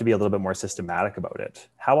also have to be a little bit more systematic about it.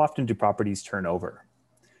 How often do properties turn over?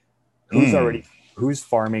 Who's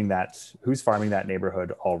farming that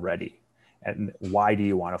neighborhood already? And why do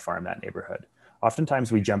you want to farm that neighborhood?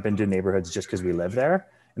 Oftentimes we jump into neighborhoods just because we live there,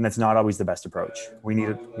 and that's not always the best approach. We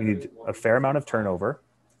need a fair amount of turnover.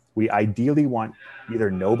 We ideally want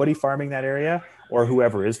either nobody farming that area or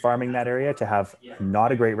whoever is farming that area to have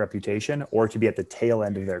not a great reputation or to be at the tail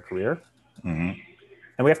end of their career. Mm-hmm.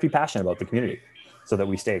 And we have to be passionate about the community so that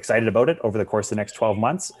we stay excited about it over the course of the next 12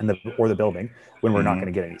 months or the building when we're not going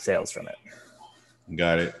to get any sales from it.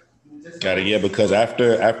 Got it. Got it. Yeah, because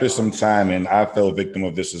after some time, and I fell victim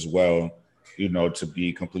of this as well, you know, to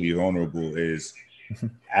be completely vulnerable, is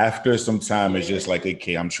after some time, it's just like,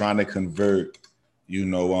 okay, I'm trying to convert, you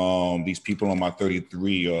know, these people on my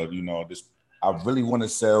 33, or, you know, this, I really want to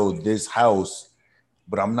sell this house,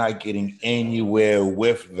 but I'm not getting anywhere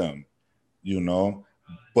with them, you know.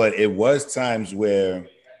 But it was times where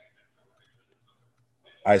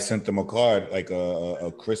I sent them a card, like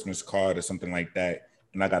a Christmas card or something like that,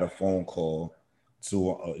 and I got a phone call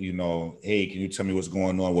to, you know, hey, can you tell me what's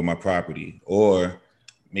going on with my property? Or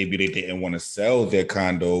maybe they didn't want to sell their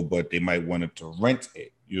condo, but they might wanted to rent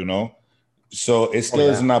it, you know? So it still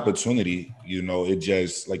is an opportunity, you know. It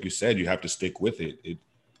just, like you said, you have to stick with it.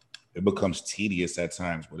 It becomes tedious at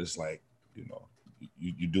times, but it's like, you know,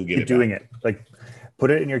 you do get keep it doing back. it. Like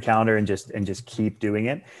put it in your calendar and just keep doing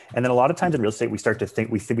it. And then a lot of times in real estate, we start to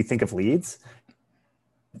think, we think of leads.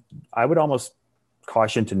 I would almost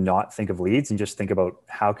caution to not think of leads and just think about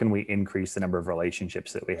how can we increase the number of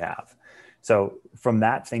relationships that we have. So from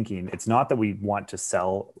that thinking, it's not that we want to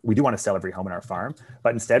sell, we do want to sell every home in our farm,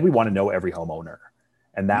 but instead we want to know every homeowner.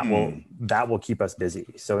 And that will keep us busy.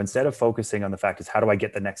 So instead of focusing on the fact is how do I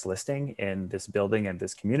get the next listing in this building and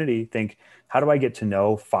this community, think how do I get to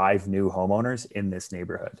know 5 new homeowners in this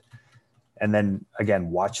neighborhood? And then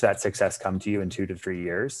again, watch that success come to you in 2 to 3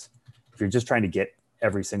 years. If you're just trying to get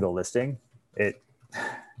every single listing, it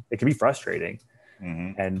can be frustrating.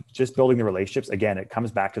 Mm-hmm. And just building the relationships, again, it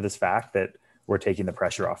comes back to this fact that we're taking the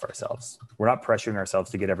pressure off ourselves. We're not pressuring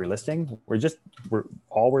ourselves to get every listing.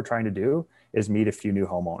 All we're trying to do is meet a few new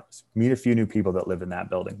homeowners, meet a few new people that live in that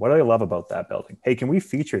building. What do I love about that building? Hey, can we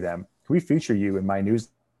feature them? Can we feature you in my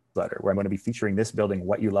newsletter where I'm going to be featuring this building,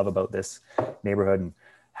 what you love about this neighborhood and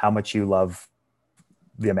how much you love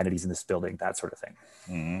the amenities in this building, that sort of thing.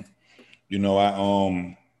 Mm-hmm. You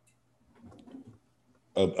know,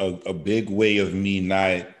 a big way of me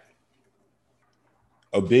not,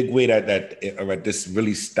 a big way that this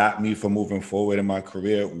really stopped me from moving forward in my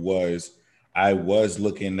career was I was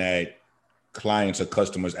looking at clients or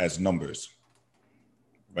customers as numbers,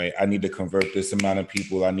 right? I need to convert this amount of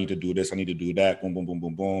people. I need to do this. I need to do that. Boom, boom, boom,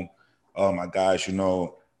 boom, boom. Oh my gosh, you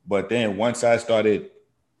know. But then once I started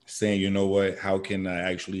saying, you know what, how can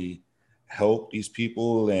I actually help these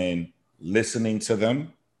people and listening to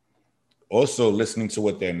them, also listening to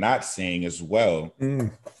what they're not saying as well.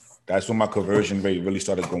 That's when my conversion rate really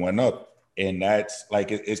started going up. And that's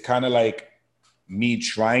like, it's kind of like me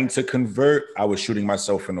trying to convert, I was shooting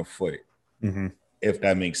myself in the foot, if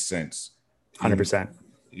that makes sense. 100%.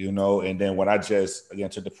 You know, and then when I just, again,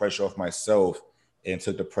 took the pressure off myself and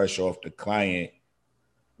took the pressure off the client,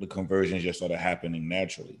 the conversions just started happening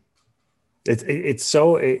naturally. It's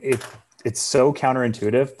so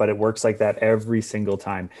counterintuitive, but it works like that every single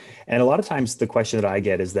time. And a lot of times the question that I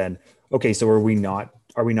get is then, okay, so are we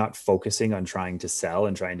not focusing on trying to sell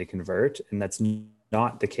and trying to convert? And that's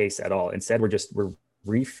not the case at all. Instead, we're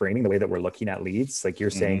reframing the way that we're looking at leads. Like you're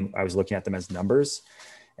saying, I was looking at them as numbers,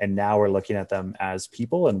 and now we're looking at them as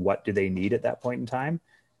people and what do they need at that point in time.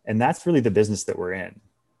 And that's really the business that we're in.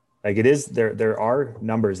 Like it is, there are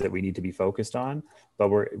numbers that we need to be focused on, but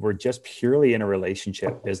we're just purely in a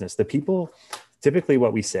relationship business. The people, typically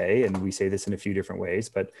what we say, and we say this in a few different ways,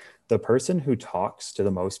 but the person who talks to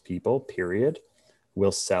the most people, period,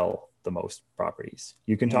 will sell the most properties.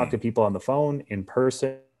 You can talk to people on the phone, in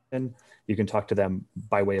person, you can talk to them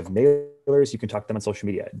by way of mailers, you can talk to them on social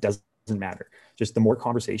media. It doesn't matter. Just the more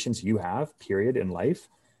conversations you have, period, in life,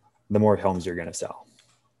 the more homes you're going to sell.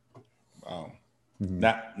 Wow.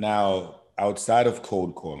 Now, outside of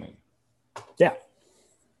cold calling,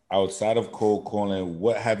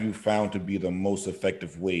 what have you found to be the most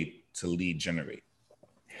effective way to lead generate?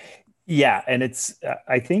 Yeah, and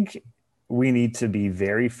I think we need to be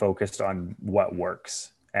very focused on what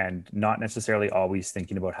works and not necessarily always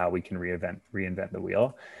thinking about how we can reinvent the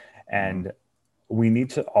wheel. And we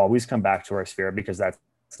need to always come back to our sphere because that's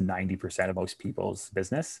 90% of most people's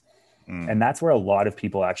business. And that's where a lot of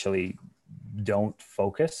people actually don't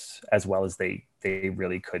focus as well as they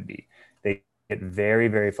really could be. They get very,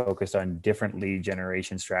 very focused on different lead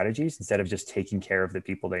generation strategies instead of just taking care of the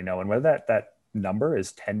people they know. And whether that number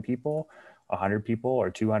is 10 people, 100 people, or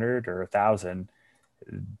 200 or 1,000,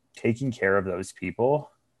 taking care of those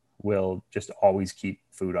people will just always keep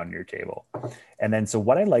food on your table. And then, so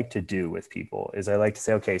what I like to do with people is I like to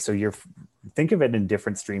say, okay, so think of it in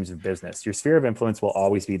different streams of business. Your sphere of influence will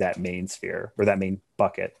always be that main sphere or that main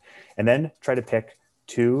bucket. And then try to pick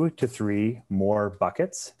 2 to 3 more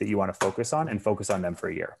buckets that you want to focus on and focus on them for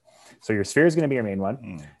a year. So your sphere is going to be your main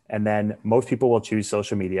one. And then most people will choose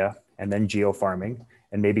social media and then geo farming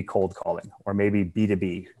and maybe cold calling or maybe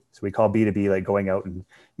B2B. So we call B2B like going out and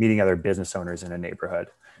meeting other business owners in a neighborhood.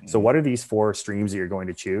 So what are these 4 streams that you're going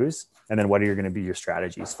to choose? And then what are going to be your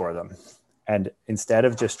strategies for them? And instead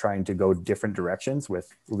of just trying to go different directions with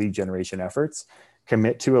lead generation efforts,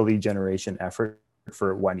 commit to a lead generation effort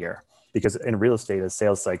for 1 year. Because in real estate, a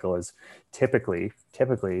sales cycle is typically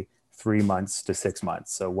 3 months to 6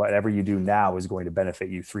 months. So whatever you do now is going to benefit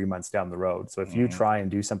you 3 months down the road. So if you try and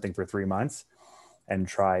do something for 3 months and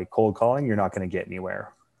try cold calling, you're not going to get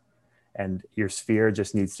anywhere. And your sphere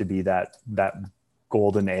just needs to be that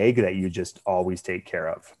golden egg that you just always take care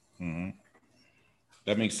of.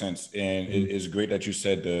 That makes sense. And it's great that you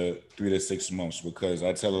said the 3 to 6 months, because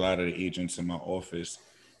I tell a lot of the agents in my office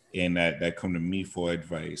and that come to me for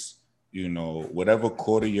advice, you know, whatever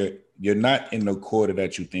quarter you're not in the quarter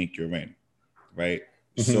that you think you're in, right?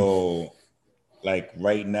 So like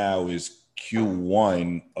right now is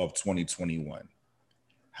Q1 of 2021.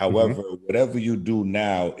 However, whatever you do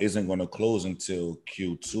now isn't going to close until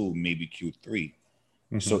Q2, maybe Q3.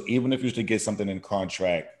 So even if you should get something in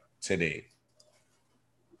contract today,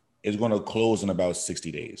 it's going to close in about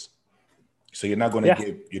 60 days. So you're not going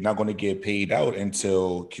to get paid out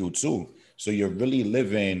until Q2. So you're really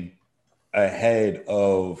living ahead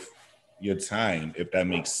of your time, if that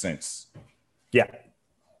makes sense. Yeah.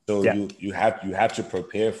 So you have to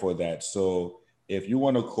prepare for that. So if you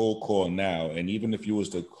want to cold call now, and even if you was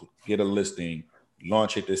to get a listing,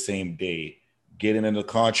 launch it the same day, get in the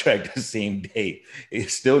contract the same day,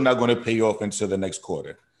 it's still not going to pay off until the next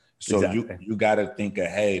quarter. So you got to think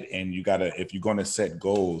ahead, and you got to, if you're going to set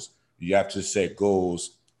goals, you have to set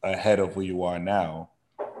goals ahead of where you are now,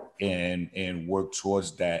 and work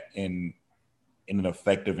towards that in an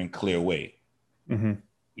effective and clear way.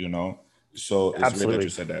 You know, so it's great that you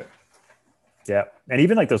said that. Yeah. And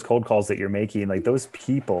even like those cold calls that you're making, like those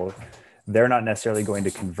people, they're not necessarily going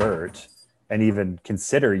to convert and even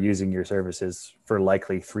consider using your services for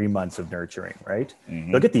likely 3 months of nurturing, right?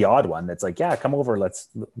 They'll get the odd one that's like, yeah, come over, let's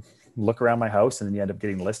look around my house, and then you end up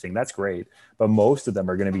getting a listing. That's great. But most of them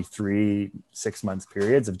are going to be 3-6 months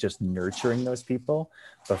periods of just nurturing those people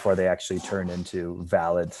before they actually turn into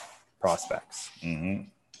valid prospects.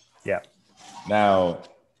 Yeah. Now,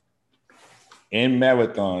 in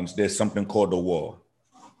marathons, there's something called the wall,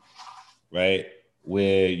 right?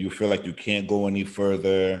 Where you feel like you can't go any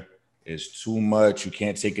further. It's too much. You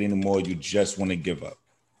can't take it anymore. You just want to give up.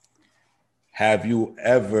 Have you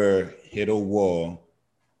ever hit a wall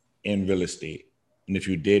in real estate? And if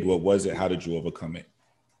you did, what was it? How did you overcome it?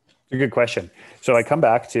 It's a good question. So I come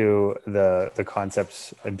back to the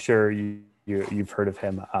concepts. I'm sure you've heard of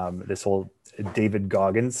him. This whole David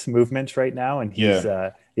Goggins movement right now, and he's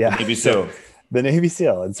The Navy SEAL. The Navy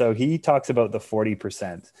SEAL. And so he talks about the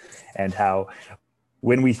 40% and how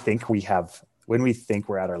when we think we're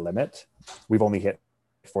at our limit, we've only hit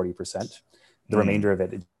 40%. The remainder of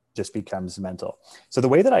it just becomes mental. So so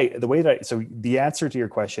the answer to your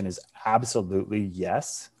question is absolutely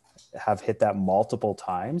yes. Have hit that multiple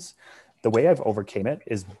times. The way I've overcame it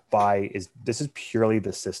is this is purely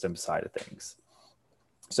the system side of things.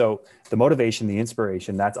 So the motivation, the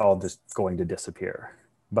inspiration, that's all just going to disappear.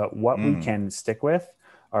 But what we can stick with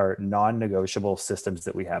are non-negotiable systems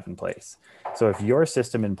that we have in place. So if your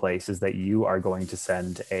system in place is that you are going to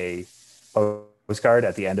send a postcard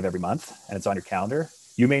at the end of every month and it's on your calendar,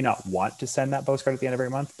 you may not want to send that postcard at the end of every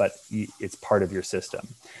month, but it's part of your system.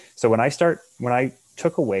 So when I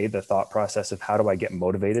took away the thought process of how do I get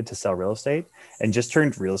motivated to sell real estate and just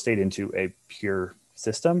turned real estate into a pure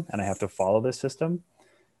system, and I have to follow this system,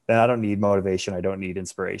 then I don't need motivation. I don't need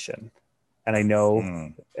inspiration. And I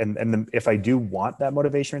know, if I do want that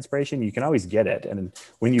motivation or inspiration, you can always get it. And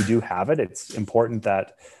when you do have it, it's important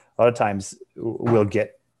that a lot of times we'll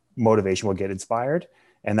get motivation, we'll get inspired.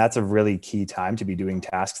 And that's a really key time to be doing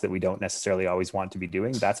tasks that we don't necessarily always want to be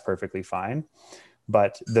doing. That's perfectly fine.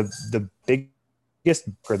 But the biggest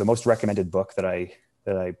or the most recommended book that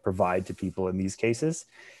I provide to people in these cases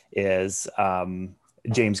is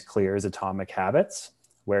James Clear's Atomic Habits,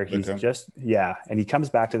 where he's and he comes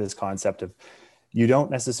back to this concept of you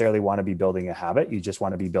don't necessarily want to be building a habit, you just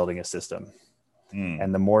want to be building a system.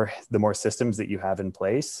 And the more systems that you have in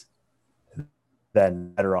place,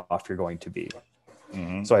 then better off you're going to be.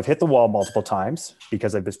 Mm-hmm. So I've hit the wall multiple times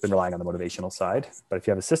because I've just been relying on the motivational side. But if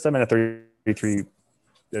you have a system and a 33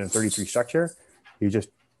 structure, you just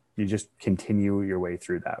continue your way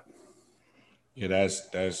through that. Yeah,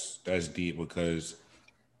 that's deep because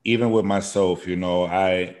even with myself,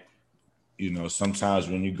 sometimes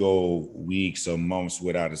when you go weeks or months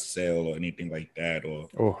without a sale or anything like that, or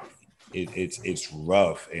Oh, it's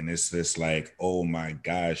rough, and it's just like, oh my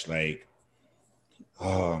gosh, I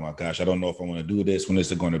don't know if I want to do this, when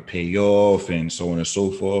is it going to pay off, and so on and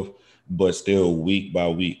so forth. But still, week by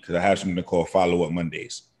week, because I have something called follow-up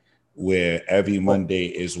Mondays, where every Monday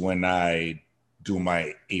is when I do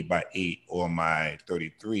my 8x8 or my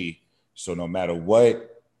 33. So no matter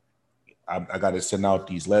what, I got to send out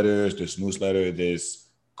these letters, this newsletter, this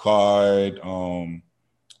card,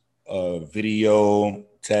 video,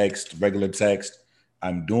 text, regular text.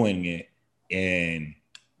 I'm doing it, and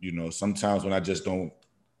sometimes when I just don't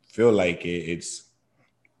feel like it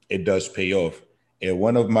does pay off. And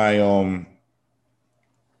one of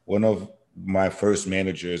my first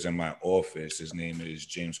managers in my office, his name is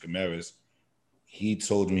James Camaras. He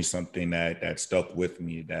told me something that stuck with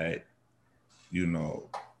me, that you know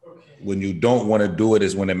when you don't want to do it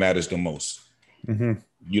is when it matters the most. mm-hmm.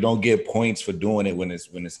 You don't get points for doing it when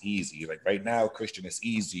it's easy. Like right now, Christian, it's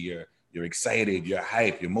easy. You're excited, you're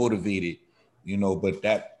hyped, you're motivated, but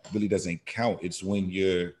that really doesn't count. It's when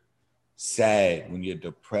you're sad, when you're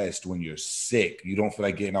depressed, when you're sick, you don't feel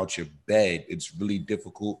like getting out your bed, it's really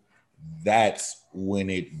difficult. That's when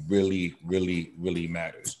it really, really, really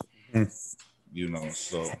matters.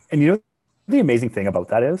 So And the amazing thing about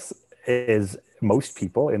that is most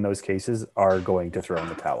people in those cases are going to throw in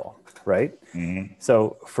the towel, right? mm-hmm.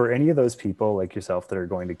 So for any of those people like yourself that are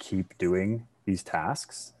going to keep doing these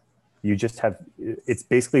tasks, it's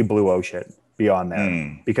basically blue ocean beyond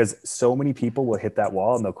there, because so many people will hit that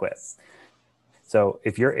wall and they'll quit. So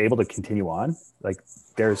if you're able to continue on, like,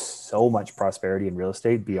 there's so much prosperity in real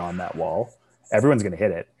estate beyond that wall. Everyone's going to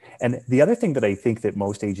hit it. And the other thing that I think that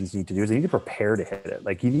most agents need to do is they need to prepare to hit it.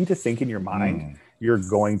 Like, you need to think in your mind, you're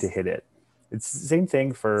going to hit it. It's the same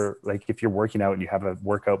thing for, like, if you're working out and you have a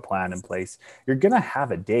workout plan in place, you're going to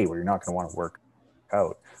have a day where you're not going to want to work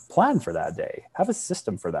out. Plan for that day, have a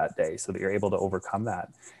system for that day so that you're able to overcome that,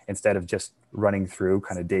 instead of just running through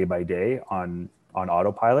kind of day by day on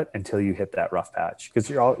autopilot until you hit that rough patch,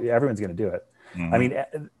 because everyone's going to do it. I mean,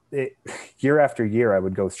 year after year, I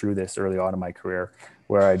would go through this early on in my career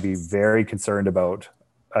where I'd be very concerned about,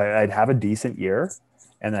 I'd have a decent year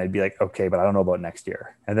and then I'd be like, okay, but I don't know about next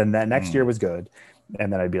year. And then that next year was good.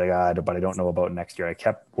 And then I'd be like, but I don't know about next year. I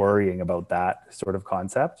kept worrying about that sort of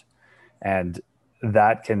concept. And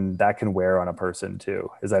that can wear on a person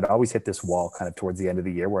too, is I'd always hit this wall kind of towards the end of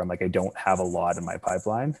the year where I'm like, I don't have a lot in my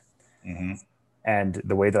pipeline. And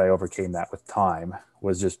the way that I overcame that with time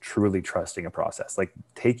was just truly trusting a process, like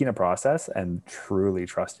taking a process and truly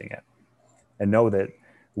trusting it, and know that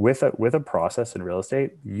with a process in real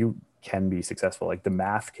estate, you can be successful. Like, the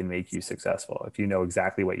math can make you successful if you know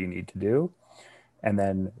exactly what you need to do. And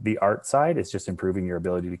then the art side is just improving your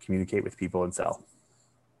ability to communicate with people and sell.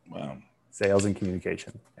 Wow. Sales and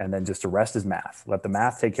communication. And then just the rest is math. Let the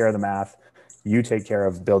math take care of the math. You take care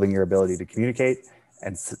of building your ability to communicate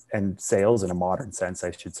and sales in a modern sense, I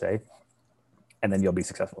should say. And then you'll be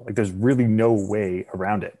successful. Like, there's really no way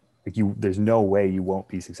around it. Like, there's no way you won't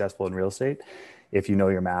be successful in real estate if you know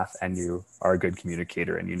your math and you are a good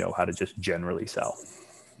communicator and you know how to just generally sell.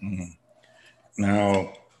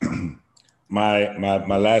 Now,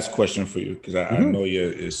 my last question for you, because I know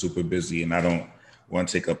you're super busy and I don't want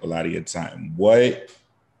to take up a lot of your time. What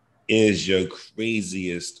is your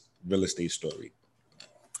craziest real estate story?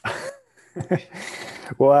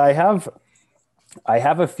 Well, I have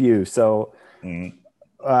a few. So, I mean,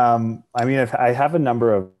 I have a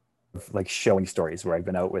number of like showing stories where I've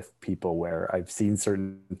been out with people where I've seen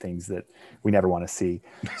certain things that we never want to see.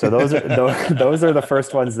 So those are the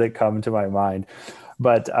first ones that come to my mind.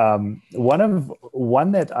 But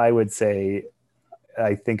one that I would say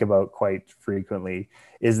I think about quite frequently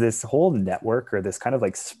is this whole network, or this kind of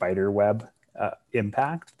like spider web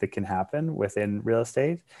impact that can happen within real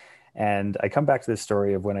estate. And I come back to this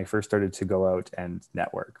story of when I first started to go out and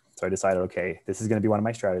network. So I decided, okay, this is going to be one of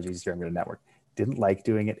my strategies here. I'm going to network. Didn't like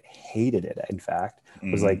doing it, hated it. In fact,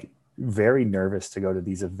 was like very nervous to go to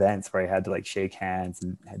these events where I had to like shake hands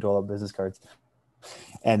and do all the business cards.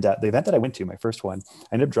 And the event that I went to, my first one,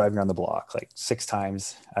 I ended up driving around the block like 6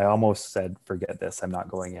 times. I almost said, forget this, I'm not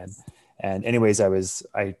going in. And anyways,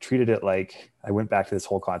 I treated it like I went back to this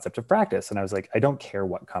whole concept of practice. And I was like, I don't care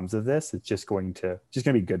what comes of this. It's just going to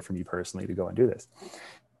be good for me personally to go and do this.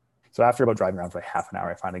 So after about driving around for like half an hour,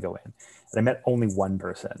 I finally go in, and I met only one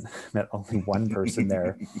person. Met only one person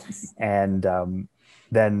there, and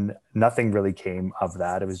then nothing really came of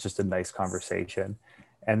that. It was just a nice conversation,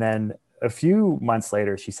 and then a few months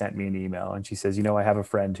later, she sent me an email, and she says, "You know, I have a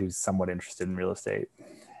friend who's somewhat interested in real estate,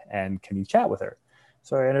 and can you chat with her?"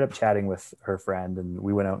 So I ended up chatting with her friend, and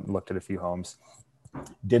we went out and looked at a few homes.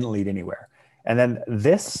 Didn't lead anywhere. And then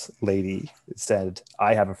this lady said,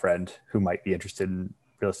 I have a friend who might be interested in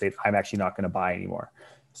real estate. I'm actually not going to buy anymore.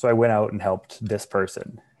 So I went out and helped this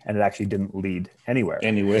person, and it actually didn't lead anywhere.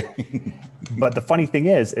 Anyway. But the funny thing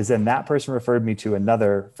is then that person referred me to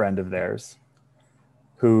another friend of theirs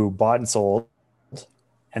who bought and sold.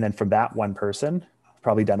 And then from that one person,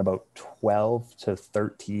 probably done about 12 to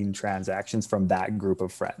 13 transactions from that group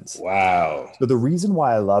of friends. Wow. So the reason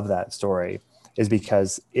why I love that story is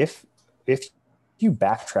because if you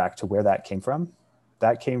backtrack to where that came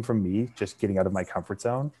from me just getting out of my comfort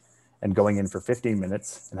zone and going in for 15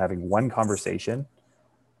 minutes and having one conversation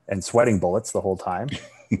and sweating bullets the whole time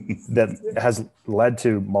that has led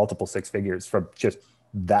to multiple six figures from just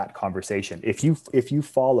that conversation. If you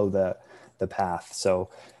follow the path. So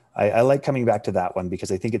I like coming back to that one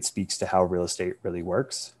because I think it speaks to how real estate really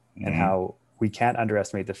works and how we can't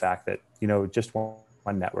underestimate the fact that, just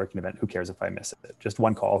one networking event, who cares if I miss it? Just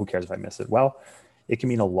one call, who cares if I miss it? Well, it can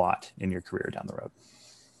mean a lot in your career down the road.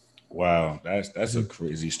 Wow, that's a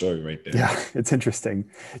crazy story right there. Yeah, it's interesting.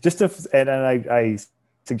 I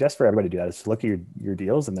suggest for everybody to do that is to look at your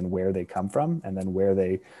deals and then where they come from and then where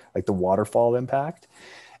they like the waterfall impact.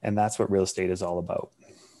 And that's what real estate is all about.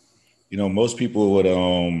 Most people would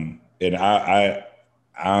and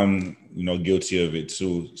I'm guilty of it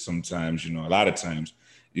too sometimes, a lot of times,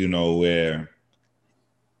 where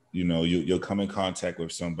you'll come in contact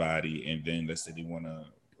with somebody and then let's say they want to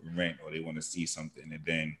rent or they want to see something and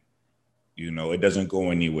then it doesn't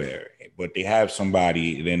go anywhere, but they have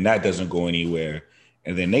somebody, then that doesn't go anywhere,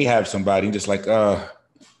 and then they have somebody just like forget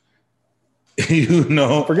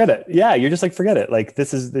it. Yeah, you're just like, forget it. Like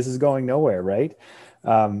this is going nowhere, right?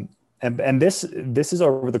 And this is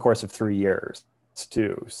over the course of 3 years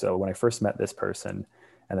too. So when I first met this person,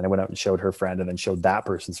 and then I went out and showed her friend, and then showed that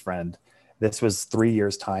person's friend. This was 3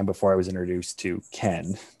 years time before I was introduced to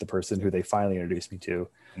Ken, the person who they finally introduced me to.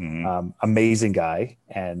 Amazing guy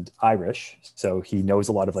and Irish. So he knows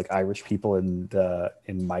a lot of like Irish people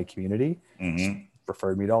in my community.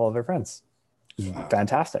 Referred me to all of their friends. Wow.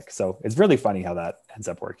 Fantastic. So it's really funny how that ends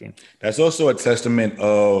up working. That's also a testament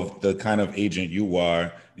of the kind of agent you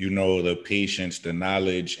are, the patience, the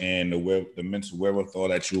knowledge, and the mental wherewithal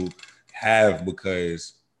that you have,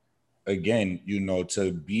 because again,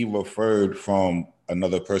 to be referred from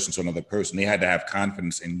another person to another person, they had to have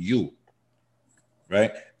confidence in you.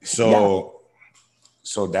 Right. So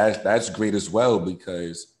that's great as well,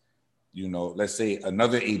 because, let's say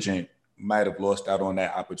another agent might have lost out on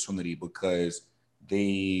that opportunity because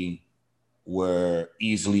they were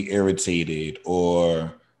easily irritated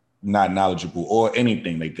or not knowledgeable or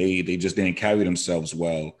anything. Like they just didn't carry themselves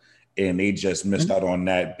well, and they just missed out on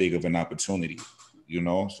that big of an opportunity,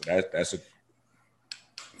 So that's a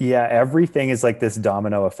Yeah, everything is like this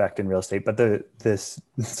domino effect in real estate, but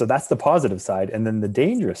so that's the positive side. And then the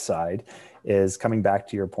dangerous side is coming back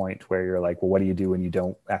to your point where you're like, well, what do you do when you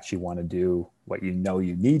don't actually want to do what you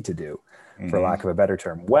need to do, for lack of a better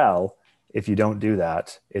term? Well, if you don't do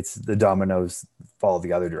that, it's the dominoes fall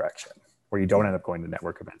the other direction, where you don't end up going to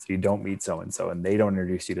network events. You don't meet so-and-so, and they don't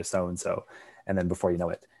introduce you to so-and-so. And then before you know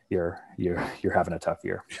it, you're having a tough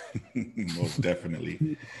year. Most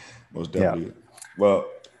definitely. Yeah. Well,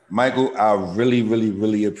 Michael, I really, really,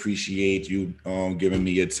 really appreciate you giving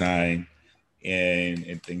me your time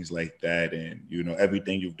and things like that. And,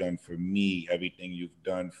 everything you've done for me, everything you've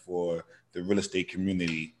done for the real estate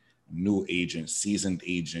community, new agents, seasoned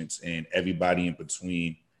agents, and everybody in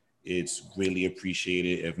between. It's really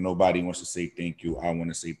appreciated. If nobody wants to say thank you, I want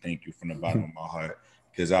to say thank you from the bottom of my heart,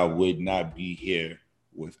 because I would not be here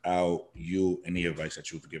without you and the advice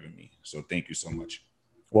that you've given me. So thank you so much.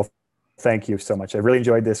 Well, thank you so much. I really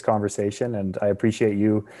enjoyed this conversation, and I appreciate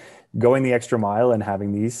you going the extra mile and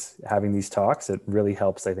having these talks. It really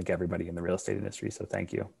helps, I think, everybody in the real estate industry. So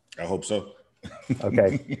thank you. I hope so.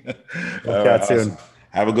 Okay. We'll chat soon. Awesome.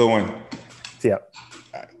 Have a good one. See ya.